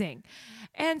 amazing.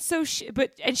 And so she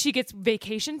gets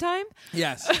vacation time.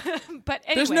 Yes. But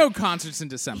anyway, There's no concerts in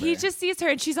December. he just sees her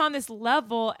and she's on this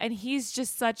level and he's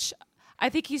just I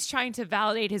think he's trying to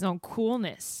validate his own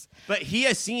coolness. But he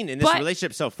has seen in this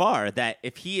relationship so far that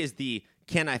if he is the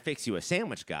 "can I fix you a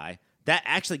sandwich" guy, that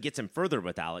actually gets him further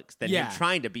with Alex than him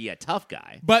trying to be a tough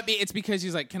guy. But it's because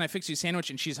he's like, can I fix you a sandwich?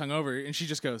 And she's hungover, and she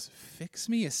just goes, fix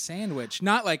me a sandwich.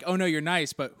 Not like, oh, no, you're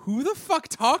nice, but who the fuck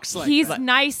talks like He's that?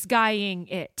 nice guying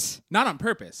it. Not on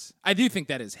purpose. I do think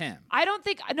that is him. I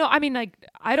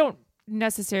don't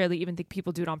necessarily even think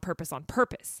people do it on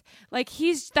purpose. Like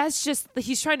he's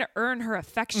trying to earn her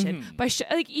affection by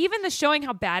like even the showing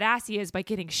how badass he is by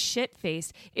getting shit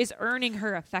faced is earning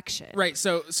her affection. Right.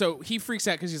 So he freaks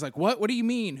out because he's like, what do you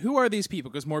mean? Who are these people?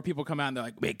 Because more people come out and they're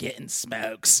like, we're getting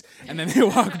smokes, and then they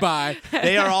walk by.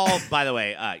 They are all, by the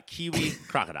way, kiwi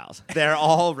crocodiles. They're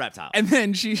all reptiles. And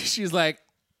then she's like,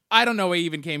 I don't know why you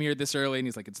even came here this early. And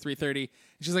he's like, it's 3:30. And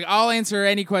she's like, I'll answer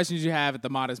any questions you have at the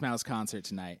Modest Mouse concert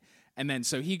tonight. And then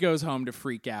so he goes home to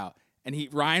freak out. And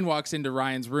Ryan walks into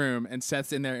Ryan's room and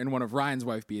Seth's in there in one of Ryan's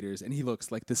wife beaters, and he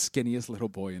looks like the skinniest little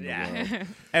boy in the world.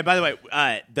 And by the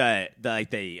way,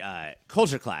 the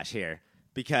culture clash here,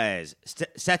 because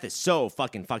Seth is so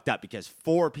fucking fucked up because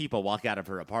 4 people walk out of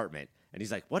her apartment, and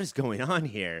he's like, what is going on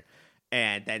here?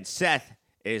 And then Seth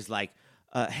is like,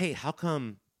 hey, how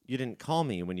come you didn't call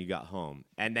me when you got home?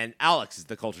 And then Alex is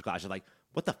the culture clash. Like,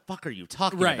 what the fuck are you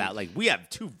talking about? Like, we have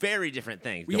 2 very different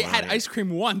things. We had ice cream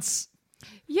once.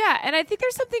 Yeah, and I think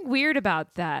there's something weird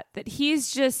about that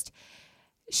he's just,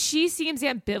 she seems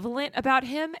ambivalent about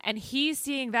him, and he's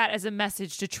seeing that as a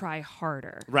message to try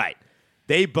harder. Right.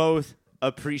 They both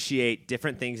appreciate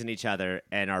different things in each other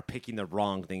and are picking the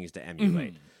wrong things to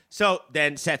emulate. So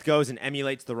then Seth goes and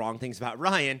emulates the wrong things about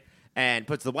Ryan and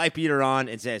puts the wife beater on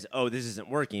and says, oh, this isn't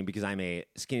working because I'm a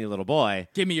skinny little boy.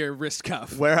 Give me your wrist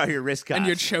cuff. Where are your wrist cuffs? And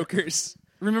your chokers.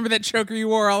 Remember that choker you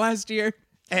wore all last year?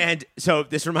 And so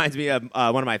this reminds me of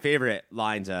one of my favorite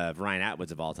lines of Ryan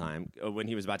Atwood's of all time when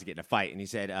he was about to get in a fight. And he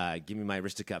said, give me my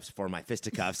wristicuffs for my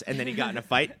fisticuffs. And then he got in a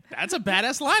fight. That's a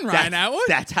badass line, Ryan Atwood.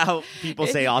 That's how people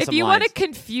say awesome lines. If you want to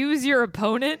confuse your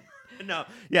opponent... No,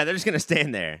 yeah, they're just going to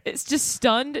stand there. It's just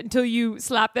stunned until you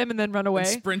slap them and then run away. And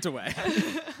sprint away.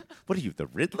 What are you, the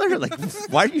Riddler? Like,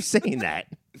 why are you saying that?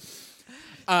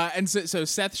 And so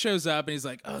Seth shows up and he's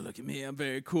like, oh, look at me, I'm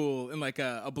very cool, in like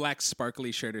a black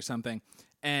sparkly shirt or something.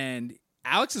 And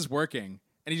Alex is working,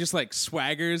 and he just like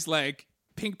swaggers like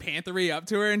Pink Panther-y up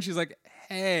to her, and she's like,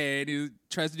 hey, and he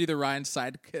tries to do the Ryan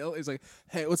side kill. He's like,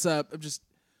 hey, what's up? I'm just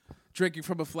drinking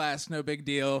from a flask, no big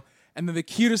deal. And then the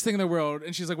cutest thing in the world,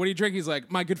 and she's like, what are you drinking? He's like,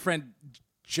 my good friend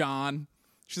John.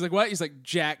 She's like, what? He's like,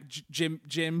 Jack, Jim,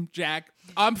 Jack.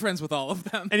 I'm friends with all of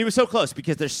them. And he was so close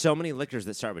because there's so many liquors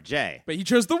that start with J. But he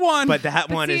chose the one. But that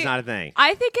one is not a thing.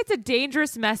 I think it's a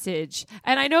dangerous message.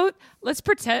 And I know, let's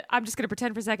pretend, I'm just going to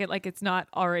pretend for a second like it's not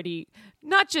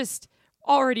just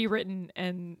already written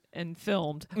and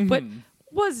filmed, but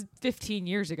was 15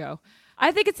 years ago.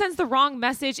 I think it sends the wrong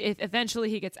message if eventually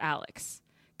he gets Alex.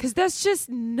 Because that's just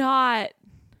not...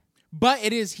 But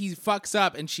it is, he fucks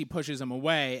up and she pushes him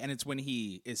away, and it's when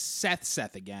he is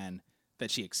Seth again that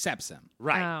she accepts him.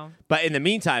 Right. Oh. But in the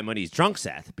meantime, when he's drunk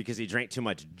Seth, because he drank too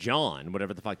much John,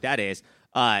 whatever the fuck that is,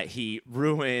 he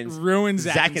ruins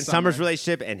Zach and Summer's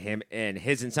relationship, and him and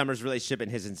his and Summer's relationship,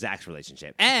 and his and Zach's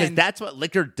relationship. Because that's what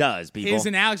liquor does, people. His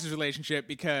and Alex's relationship,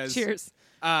 because... Cheers.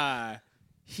 Ryan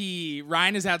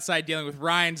is outside dealing with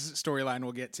Ryan's storyline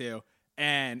we'll get to,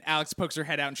 and Alex pokes her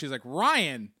head out and she's like,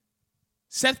 Ryan,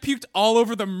 Seth puked all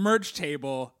over the merch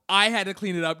table. I had to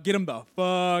clean it up. Get him the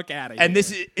fuck out of here. And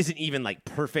this isn't even like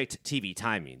perfect TV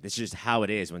timing. This is just how it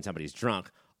is when somebody's drunk.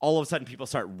 All of a sudden, people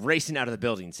start racing out of the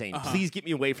building saying, please get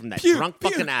me away from that drunk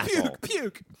fucking asshole.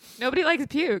 Puke. Nobody likes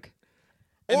puke.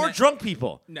 or drunk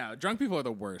people. No, drunk people are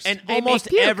the worst. And They almost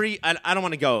make puke. every, I don't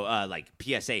want to go like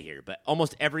PSA here, but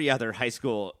almost every other high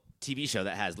school TV show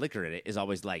that has liquor in it is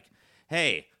always like,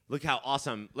 hey, look how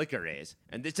awesome liquor is.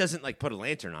 And this doesn't like put a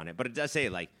lantern on it, but it does say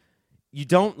like, you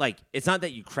don't like, it's not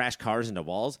that you crash cars into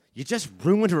walls. You just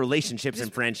ruined relationships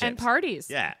and friendships. And parties.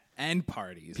 Yeah. And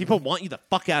parties. People want you the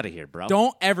fuck out of here, bro.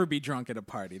 Don't ever be drunk at a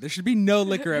party. There should be no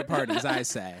liquor at parties, I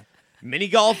say. Mini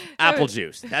golf, apple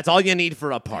juice. That's all you need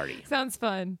for a party. Sounds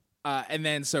fun. And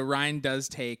then so Ryan does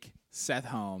take Seth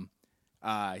home.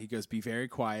 He goes, be very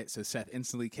quiet. So Seth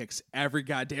instantly kicks every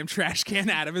goddamn trash can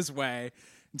out of his way.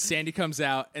 And Sandy comes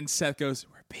out, and Seth goes,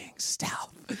 we're being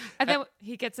stealth. And then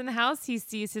he gets in the house, he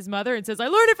sees his mother and says, I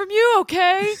learned it from you,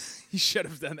 okay? He should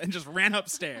have done that and just ran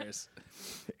upstairs.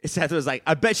 Seth was like,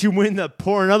 I bet you win the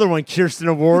Pour Another One Kirsten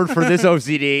Award for this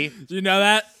OCD. Do you know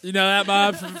that? You know that,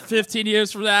 Bob? 15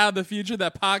 years from now, in the future,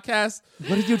 that podcast?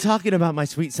 What are you talking about, my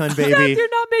sweet son, Seth, baby? you're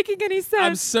not making any sense.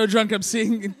 I'm so drunk I'm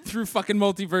seeing through fucking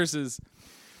multiverses.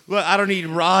 Look, I don't need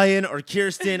Ryan or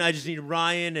Kirsten. I just need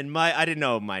Ryan and I didn't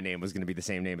know my name was going to be the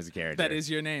same name as a character. That is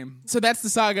your name. So that's the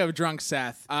saga of Drunk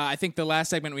Seth. I think the last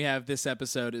segment we have this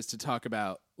episode is to talk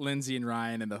about Lindsay and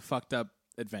Ryan and the fucked up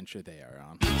adventure they are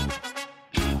on.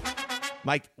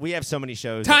 Mike, we have so many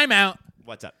shows. Time out.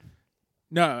 What's up?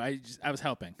 No, I was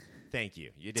helping. Thank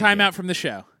you. You did Time good. out from the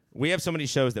show. We have so many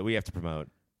shows that we have to promote.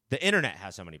 The internet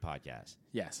has so many podcasts.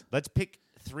 Yes. Let's pick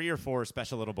 3 or 4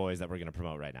 special little boys that we're going to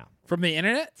promote right now. From the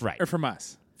internet? Right. Or from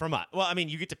us? From us. Well, I mean,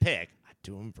 you get to pick. I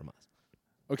do them from us.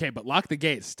 Okay, but lock the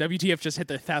gates. WTF just hit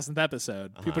their 1,000th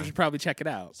episode. People should probably check it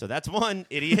out. So that's one,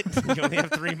 idiot. You only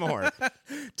have 3 more.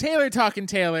 Taylor Talkin'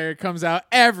 Taylor comes out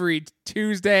every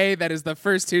Tuesday. That is the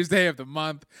first Tuesday of the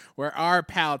month, where our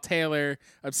pal Taylor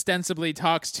ostensibly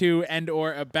talks to and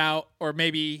or about, or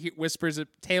maybe he whispers at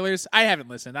Taylor's. I haven't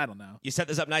listened. I don't know. You set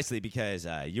this up nicely because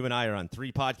you and I are on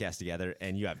 3 podcasts together,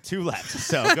 and you have 2 left.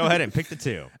 So go ahead and pick the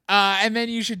 2. And then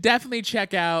you should definitely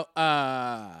check out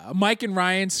Mike and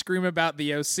Ryan Scream About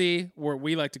the OC, or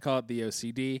we like to call it the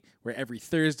OCD, where every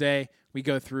Thursday we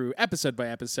go through episode by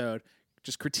episode,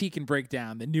 just critique and break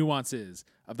down the nuances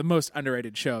of the most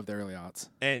underrated show of the early aughts.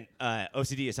 And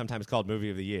OCD is sometimes called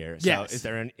Movie of the Year. So Yes. is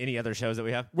there any other shows that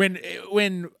we have?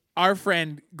 When our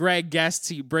friend Greg guests,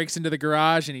 he breaks into the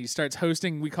garage and he starts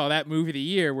hosting, we call that Movie of the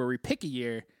Year, where we pick a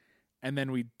year and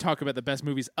then we talk about the best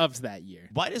movies of that year.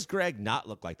 Why does Greg not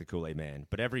look like the Kool-Aid Man,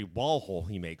 but every wall hole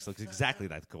he makes looks exactly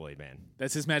like the Kool-Aid Man?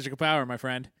 That's his magical power, my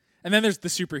friend. And then there's the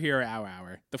Superhero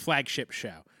Hour, the flagship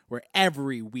show, where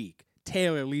every week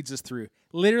Taylor leads us through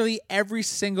literally every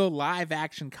single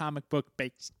live-action comic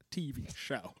book-based TV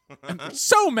show. And there's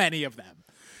so many of them.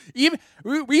 Even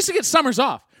we used to get summers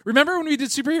off. Remember when we did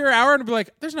Superhero Hour and we'd be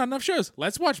like, there's not enough shows.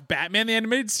 Let's watch Batman the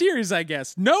Animated Series, I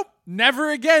guess. Nope.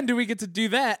 Never again do we get to do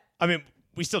that. I mean,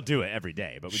 we still do it every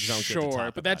day, but we just don't get to talk Sure,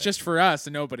 about but that's it. just for us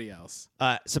and nobody else.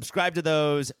 Subscribe to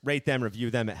those, rate them, review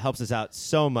them. It helps us out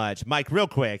so much. Mike, real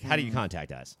quick, how do you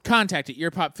contact us? Contact at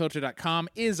earpopfilter.com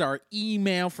is our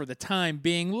email for the time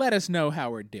being. Let us know how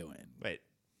we're doing. Wait,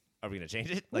 are we going to change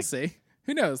it? We'll see.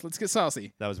 Who knows? Let's get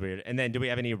saucy. That was weird. And then do we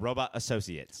have any robot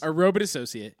associates? Our robot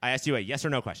associate, I asked you a yes or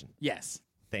no question. yes,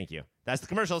 Thank you. That's the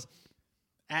commercials.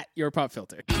 at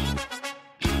earpopfilter.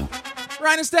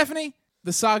 Ryan and Stephanie.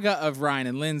 The saga of Ryan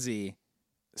and Lindsay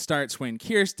starts when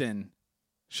Kirsten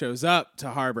shows up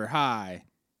to Harbor High,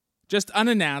 just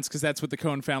unannounced, because that's what the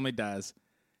Cohen family does,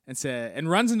 and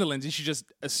runs into Lindsay. She just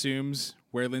assumes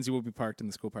where Lindsay will be parked in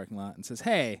the school parking lot and says,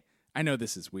 hey, I know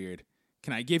this is weird.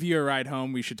 Can I give you a ride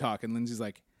home? We should talk. And Lindsay's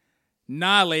like,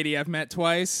 nah, lady, I've met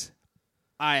twice.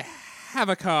 I have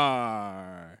a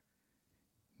car.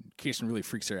 Kirsten really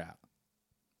freaks her out.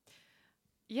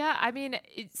 Yeah, I mean,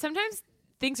 sometimes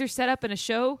things are set up in a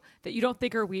show that you don't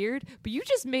think are weird, but you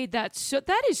just made that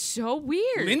that is so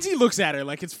weird. Lindsay looks at her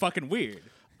like it's fucking weird.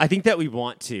 I think that we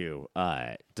want to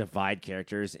divide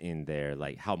characters in their,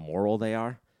 like, how moral they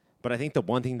are. But I think the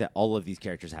one thing that all of these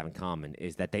characters have in common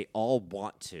is that they all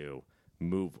want to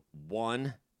move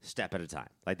one step at a time.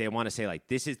 Like, they want to say, like,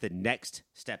 this is the next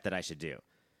step that I should do.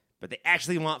 But they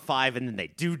actually want 5, and then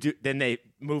they then they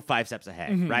move 5 steps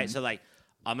ahead, right? So, like,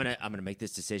 I'm gonna make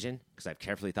this decision because I've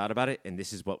carefully thought about it, and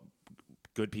this is what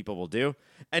good people will do.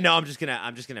 And no, I'm just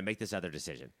gonna make this other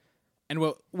decision. And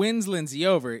what wins Lindsay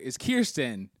over is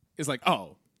Kirsten is like,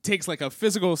 takes like a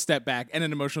physical step back and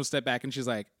an emotional step back, and she's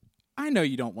like, I know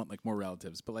you don't want like more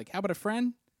relatives, but like, how about a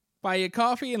friend? Buy you a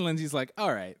coffee? And Lindsay's like,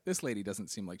 all right, this lady doesn't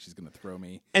seem like she's gonna throw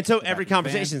me. And so back every in the van.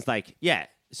 conversation's like, yeah,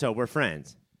 so we're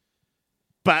friends.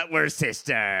 but we're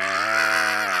sisters.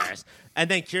 And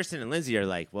then Kirsten and Lindsay are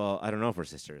like, well, I don't know if we're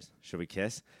sisters. Should we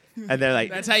kiss? And they're like,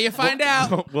 That's how you find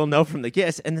out. We'll know from the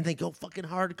kiss. And then they go fucking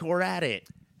hardcore at it.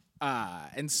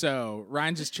 And so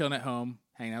Ryan's just chilling at home,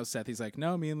 hanging out with Seth. He's like,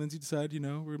 no, me and Lindsay decided,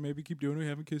 we're maybe keep doing it. We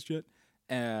haven't kissed yet.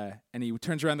 And he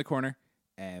turns around the corner,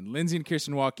 and Lindsay and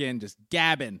Kirsten walk in, just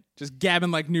gabbing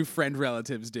like new friend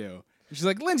relatives do. And she's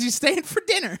like, Lindsay's staying for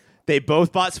dinner. They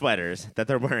both bought sweaters that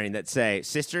they're wearing that say,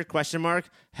 sister, ?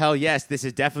 Hell yes, this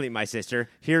is definitely my sister.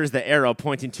 Here's the arrow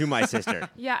pointing to my sister.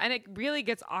 Yeah, and it really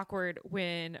gets awkward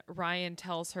when Ryan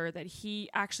tells her that he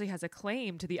actually has a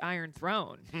claim to the Iron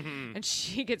Throne. And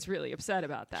she gets really upset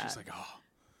about that. She's like, oh.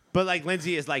 But like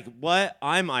Lindsay is like, what?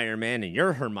 I'm Iron Man and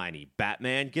you're Hermione.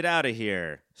 Batman, get out of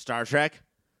here. Star Trek.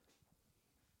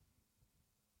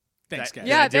 Thanks, guys.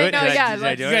 Yeah, Did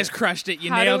I do it? You guys crushed it.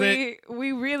 You How nailed do it.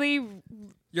 we really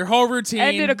Your whole routine.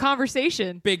 ended a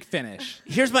conversation. Big finish.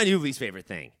 Here's my new least favorite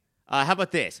thing. How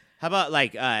about this? How about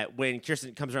like when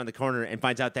Kirsten comes around the corner and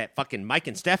finds out that fucking Mike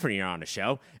and Stephanie are on a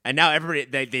show, and now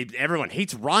everyone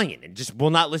hates Ryan and just will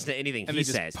not listen to anything And he they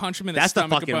just says. punch him in the That's the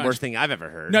stomach a fucking bunch. worst thing I've ever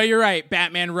heard. No, you're right.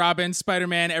 Batman, Robin,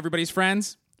 Spider-Man, everybody's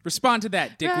friends. Respond to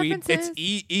that, dickweed. References.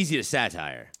 It's easy to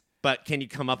satire, but can you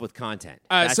come up with content?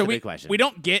 That's So the we big question. we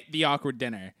don't get the awkward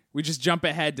dinner. We just jump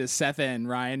ahead to Seth and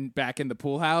Ryan back in the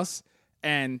pool house.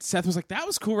 And Seth was like, that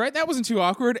was cool, right? That wasn't too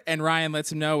awkward. And Ryan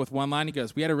lets him know with one line. He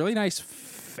goes, we had a really nice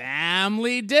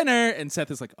family dinner. And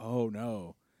Seth is like, oh,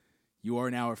 no. You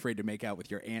are now afraid to make out with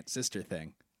your aunt-sister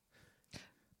thing.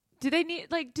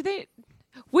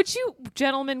 Would you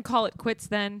gentlemen call it quits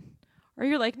then? Or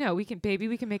you're like, no, we can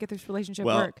make this relationship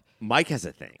work. Mike has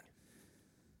a thing.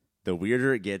 The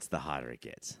weirder it gets, the hotter it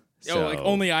gets. So like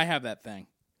only I have that thing.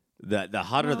 the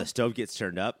hotter the stove gets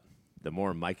turned up, the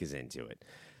more Mike is into it.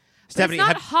 But Stephanie, it's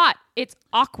not hot. It's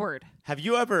awkward. have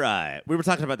you ever, we were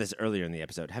talking about this earlier in the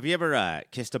episode, have you ever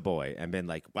kissed a boy and been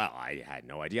like, well, I had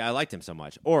no idea I liked him so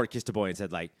much? Or kissed a boy and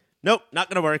said like, nope, not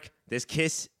going to work. This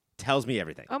kiss tells me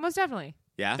everything. Oh, most definitely.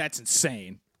 Yeah? That's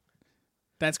insane.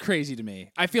 That's crazy to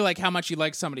me. I feel like how much you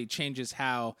like somebody changes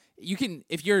how you can.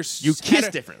 If you're kiss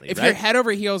differently, If right? you're head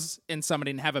over heels in somebody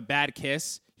and have a bad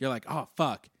kiss, you're like, oh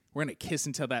fuck, we're gonna kiss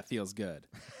until that feels good.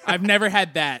 I've never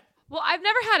had that. Well, I've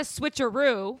never had a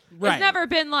switcheroo. Right. It's never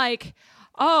been like,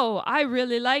 oh, I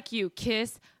really like you,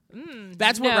 kiss.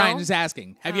 That's what No. Ryan is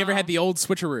asking. Have you ever had the old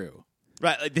switcheroo?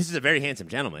 Right. Like, this is a very handsome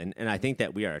gentleman, and I think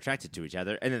that we are attracted to each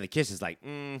other. And then the kiss is like,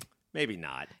 maybe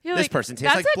not. You're This like, person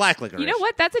tastes like that's black licorice. You know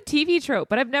what? That's a TV trope,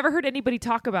 but I've never heard anybody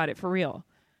talk about it for real.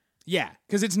 Yeah,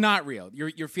 because it's not real.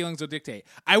 Your feelings will dictate.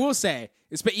 I will say,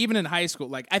 even in high school,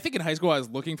 like I think in high school I was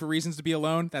looking for reasons to be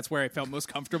alone. That's where I felt most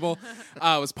comfortable.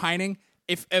 I was pining.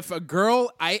 If a girl,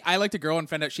 I liked a girl and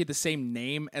found out she had the same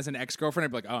name as an ex-girlfriend,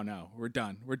 I'd be like, oh no, we're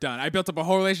done. I built up a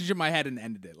whole relationship in my head and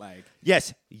ended it. Like,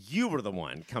 Yes, you were the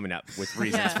one coming up with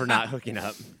reasons for not hooking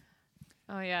up.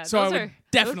 Oh yeah. so I those would are,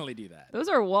 definitely do that. Those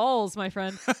are walls, my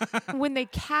friend. When they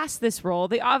cast this role,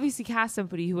 they obviously cast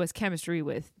somebody who has chemistry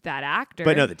with that actor.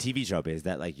 But no, the TV trope is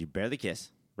that like you barely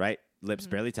kiss, right? Lips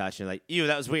barely touch. And you're like, ew,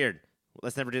 that was weird.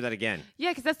 Let's never do that again. Yeah,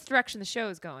 because that's the direction the show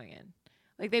is going in.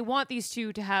 Like they want these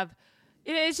two to have.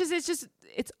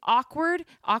 It's awkward.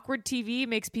 Awkward TV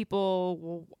makes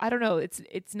people. I don't know. It's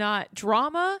not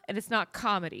drama and it's not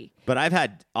comedy. But I've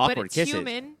had awkward but it's kisses.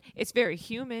 human. It's very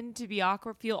human to be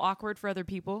awkward, feel awkward for other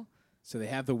people. So they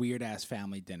have the weird ass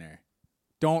family dinner.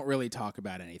 Don't really talk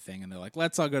about anything, and they're like,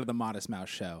 let's all go to the Modest Mouse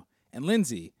show. And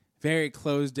Lindsay, very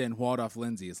closed in, walled off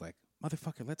Lindsay, is like,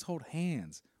 motherfucker, let's hold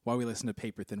hands while we listen to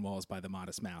Paper Thin Walls by the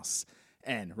Modest Mouse.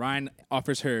 And Ryan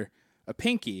offers her a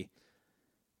pinky.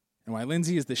 And why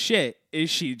Lindsay is the shit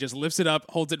is she just lifts it up,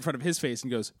 holds it in front of his face,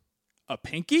 and goes, a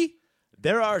pinky?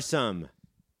 There are some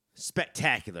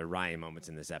spectacular Ryan moments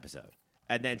in this episode.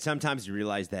 And then sometimes you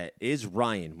realize that is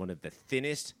Ryan one of the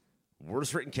thinnest,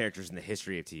 worst written characters in the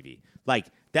history of TV. Like,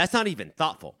 that's not even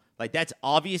thoughtful. Like, that's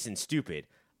obvious and stupid.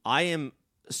 I am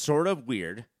sort of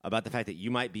weird about the fact that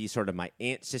you might be sort of my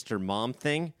aunt, sister, mom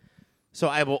thing. So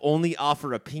I will only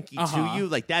offer a pinky to you.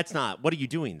 Like, that's not, what are you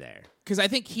doing there? Because I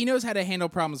think he knows how to handle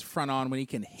problems front on when he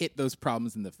can hit those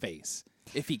problems in the face.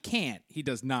 If he can't, he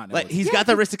does not know. Like, he's got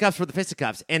the wristicuffs for the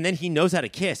fisticuffs, and then he knows how to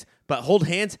kiss. But hold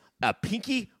hands, a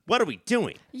pinky? What are we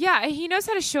doing? Yeah, he knows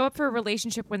how to show up for a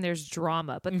relationship when there's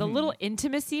drama, but the little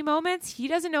intimacy moments, he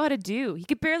doesn't know how to do. He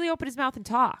could barely open his mouth and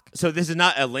talk. So this is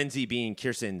not a Lindsay being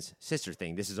Kirsten's sister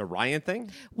thing. This is a Ryan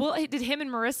thing? Well, did him and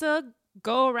Marissa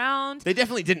go around They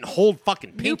definitely didn't hold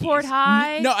fucking pinkies. Newport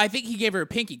High. No, I think he gave her a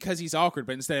pinky because he's awkward,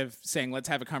 but instead of saying, let's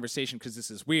have a conversation because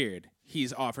this is weird,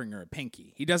 he's offering her a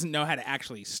pinky. He doesn't know how to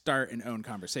actually start and own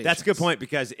conversations. That's a good point,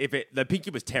 because the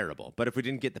pinky was terrible, but if we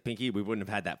didn't get the pinky, we wouldn't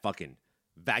have had that fucking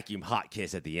vacuum hot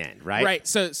kiss at the end, right? Right.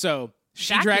 So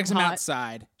she Vacuum drags him hot.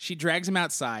 outside. She drags him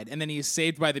outside, and then he's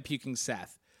saved by the puking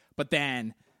Seth. But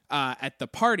then at the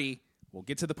party, we'll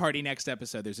get to the party next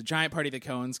episode. There's a giant party that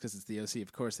Cohen's, because it's the OC,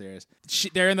 of course there is.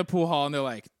 They're in the pool hall, and they're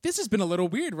like, this has been a little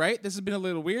weird, right? This has been a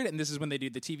little weird. And this is when they do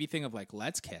the TV thing of like,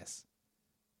 let's kiss.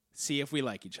 See if we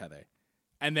like each other.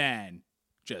 And then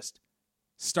just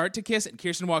start to kiss, and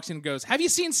Kirsten walks in and goes, have you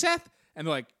seen Seth? And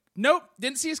they're like, nope,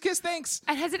 didn't see his kiss, thanks.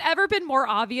 And has it ever been more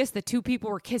obvious that two people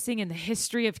were kissing in the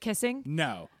history of kissing?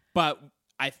 No, but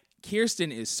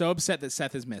Kirsten is so upset that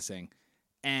Seth is missing,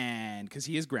 and because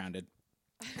he is grounded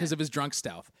because of his drunk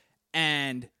stealth,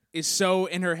 and is so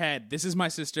in her head, this is my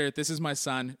sister, this is my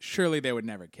son, surely they would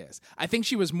never kiss. I think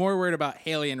she was more worried about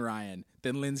Haley and Ryan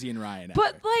than Lindsay and Ryan.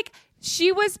 But like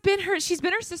she's been her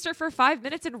sister for 5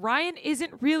 minutes, and Ryan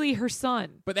isn't really her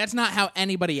son. But that's not how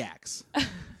anybody acts.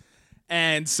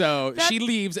 And so she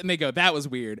leaves, and they go, that was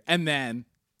weird. And then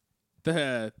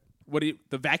the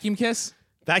vacuum kiss?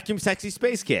 Vacuum sexy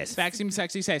space kiss. Vacuum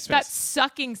sexy space. That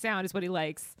sucking sound is what he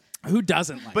likes. Who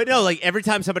doesn't like But no, like every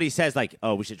time somebody says like,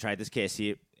 oh, we should try this kiss,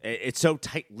 it's so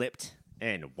tight-lipped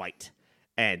and white.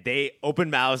 And they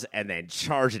open mouths and then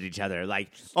charge at each other.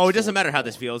 Like, oh, it doesn't matter how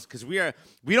this feels, because we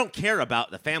don't care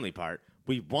about the family part.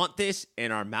 We want this,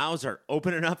 and our mouths are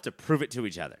open enough to prove it to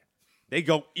each other. They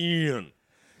go in.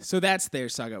 So that's their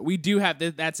saga. We do have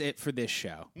that's it for this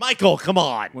show. Michael, come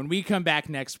on. When we come back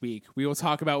next week, we will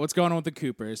talk about what's going on with the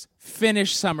Coopers,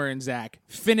 finish Summer and Zach,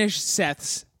 finish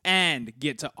Seth's, and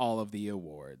get to all of the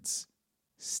awards.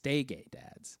 Stay gay,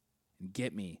 dads, and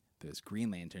get me those Green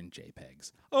Lantern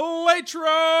JPEGs.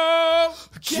 Electro!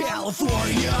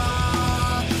 California,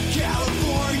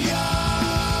 California.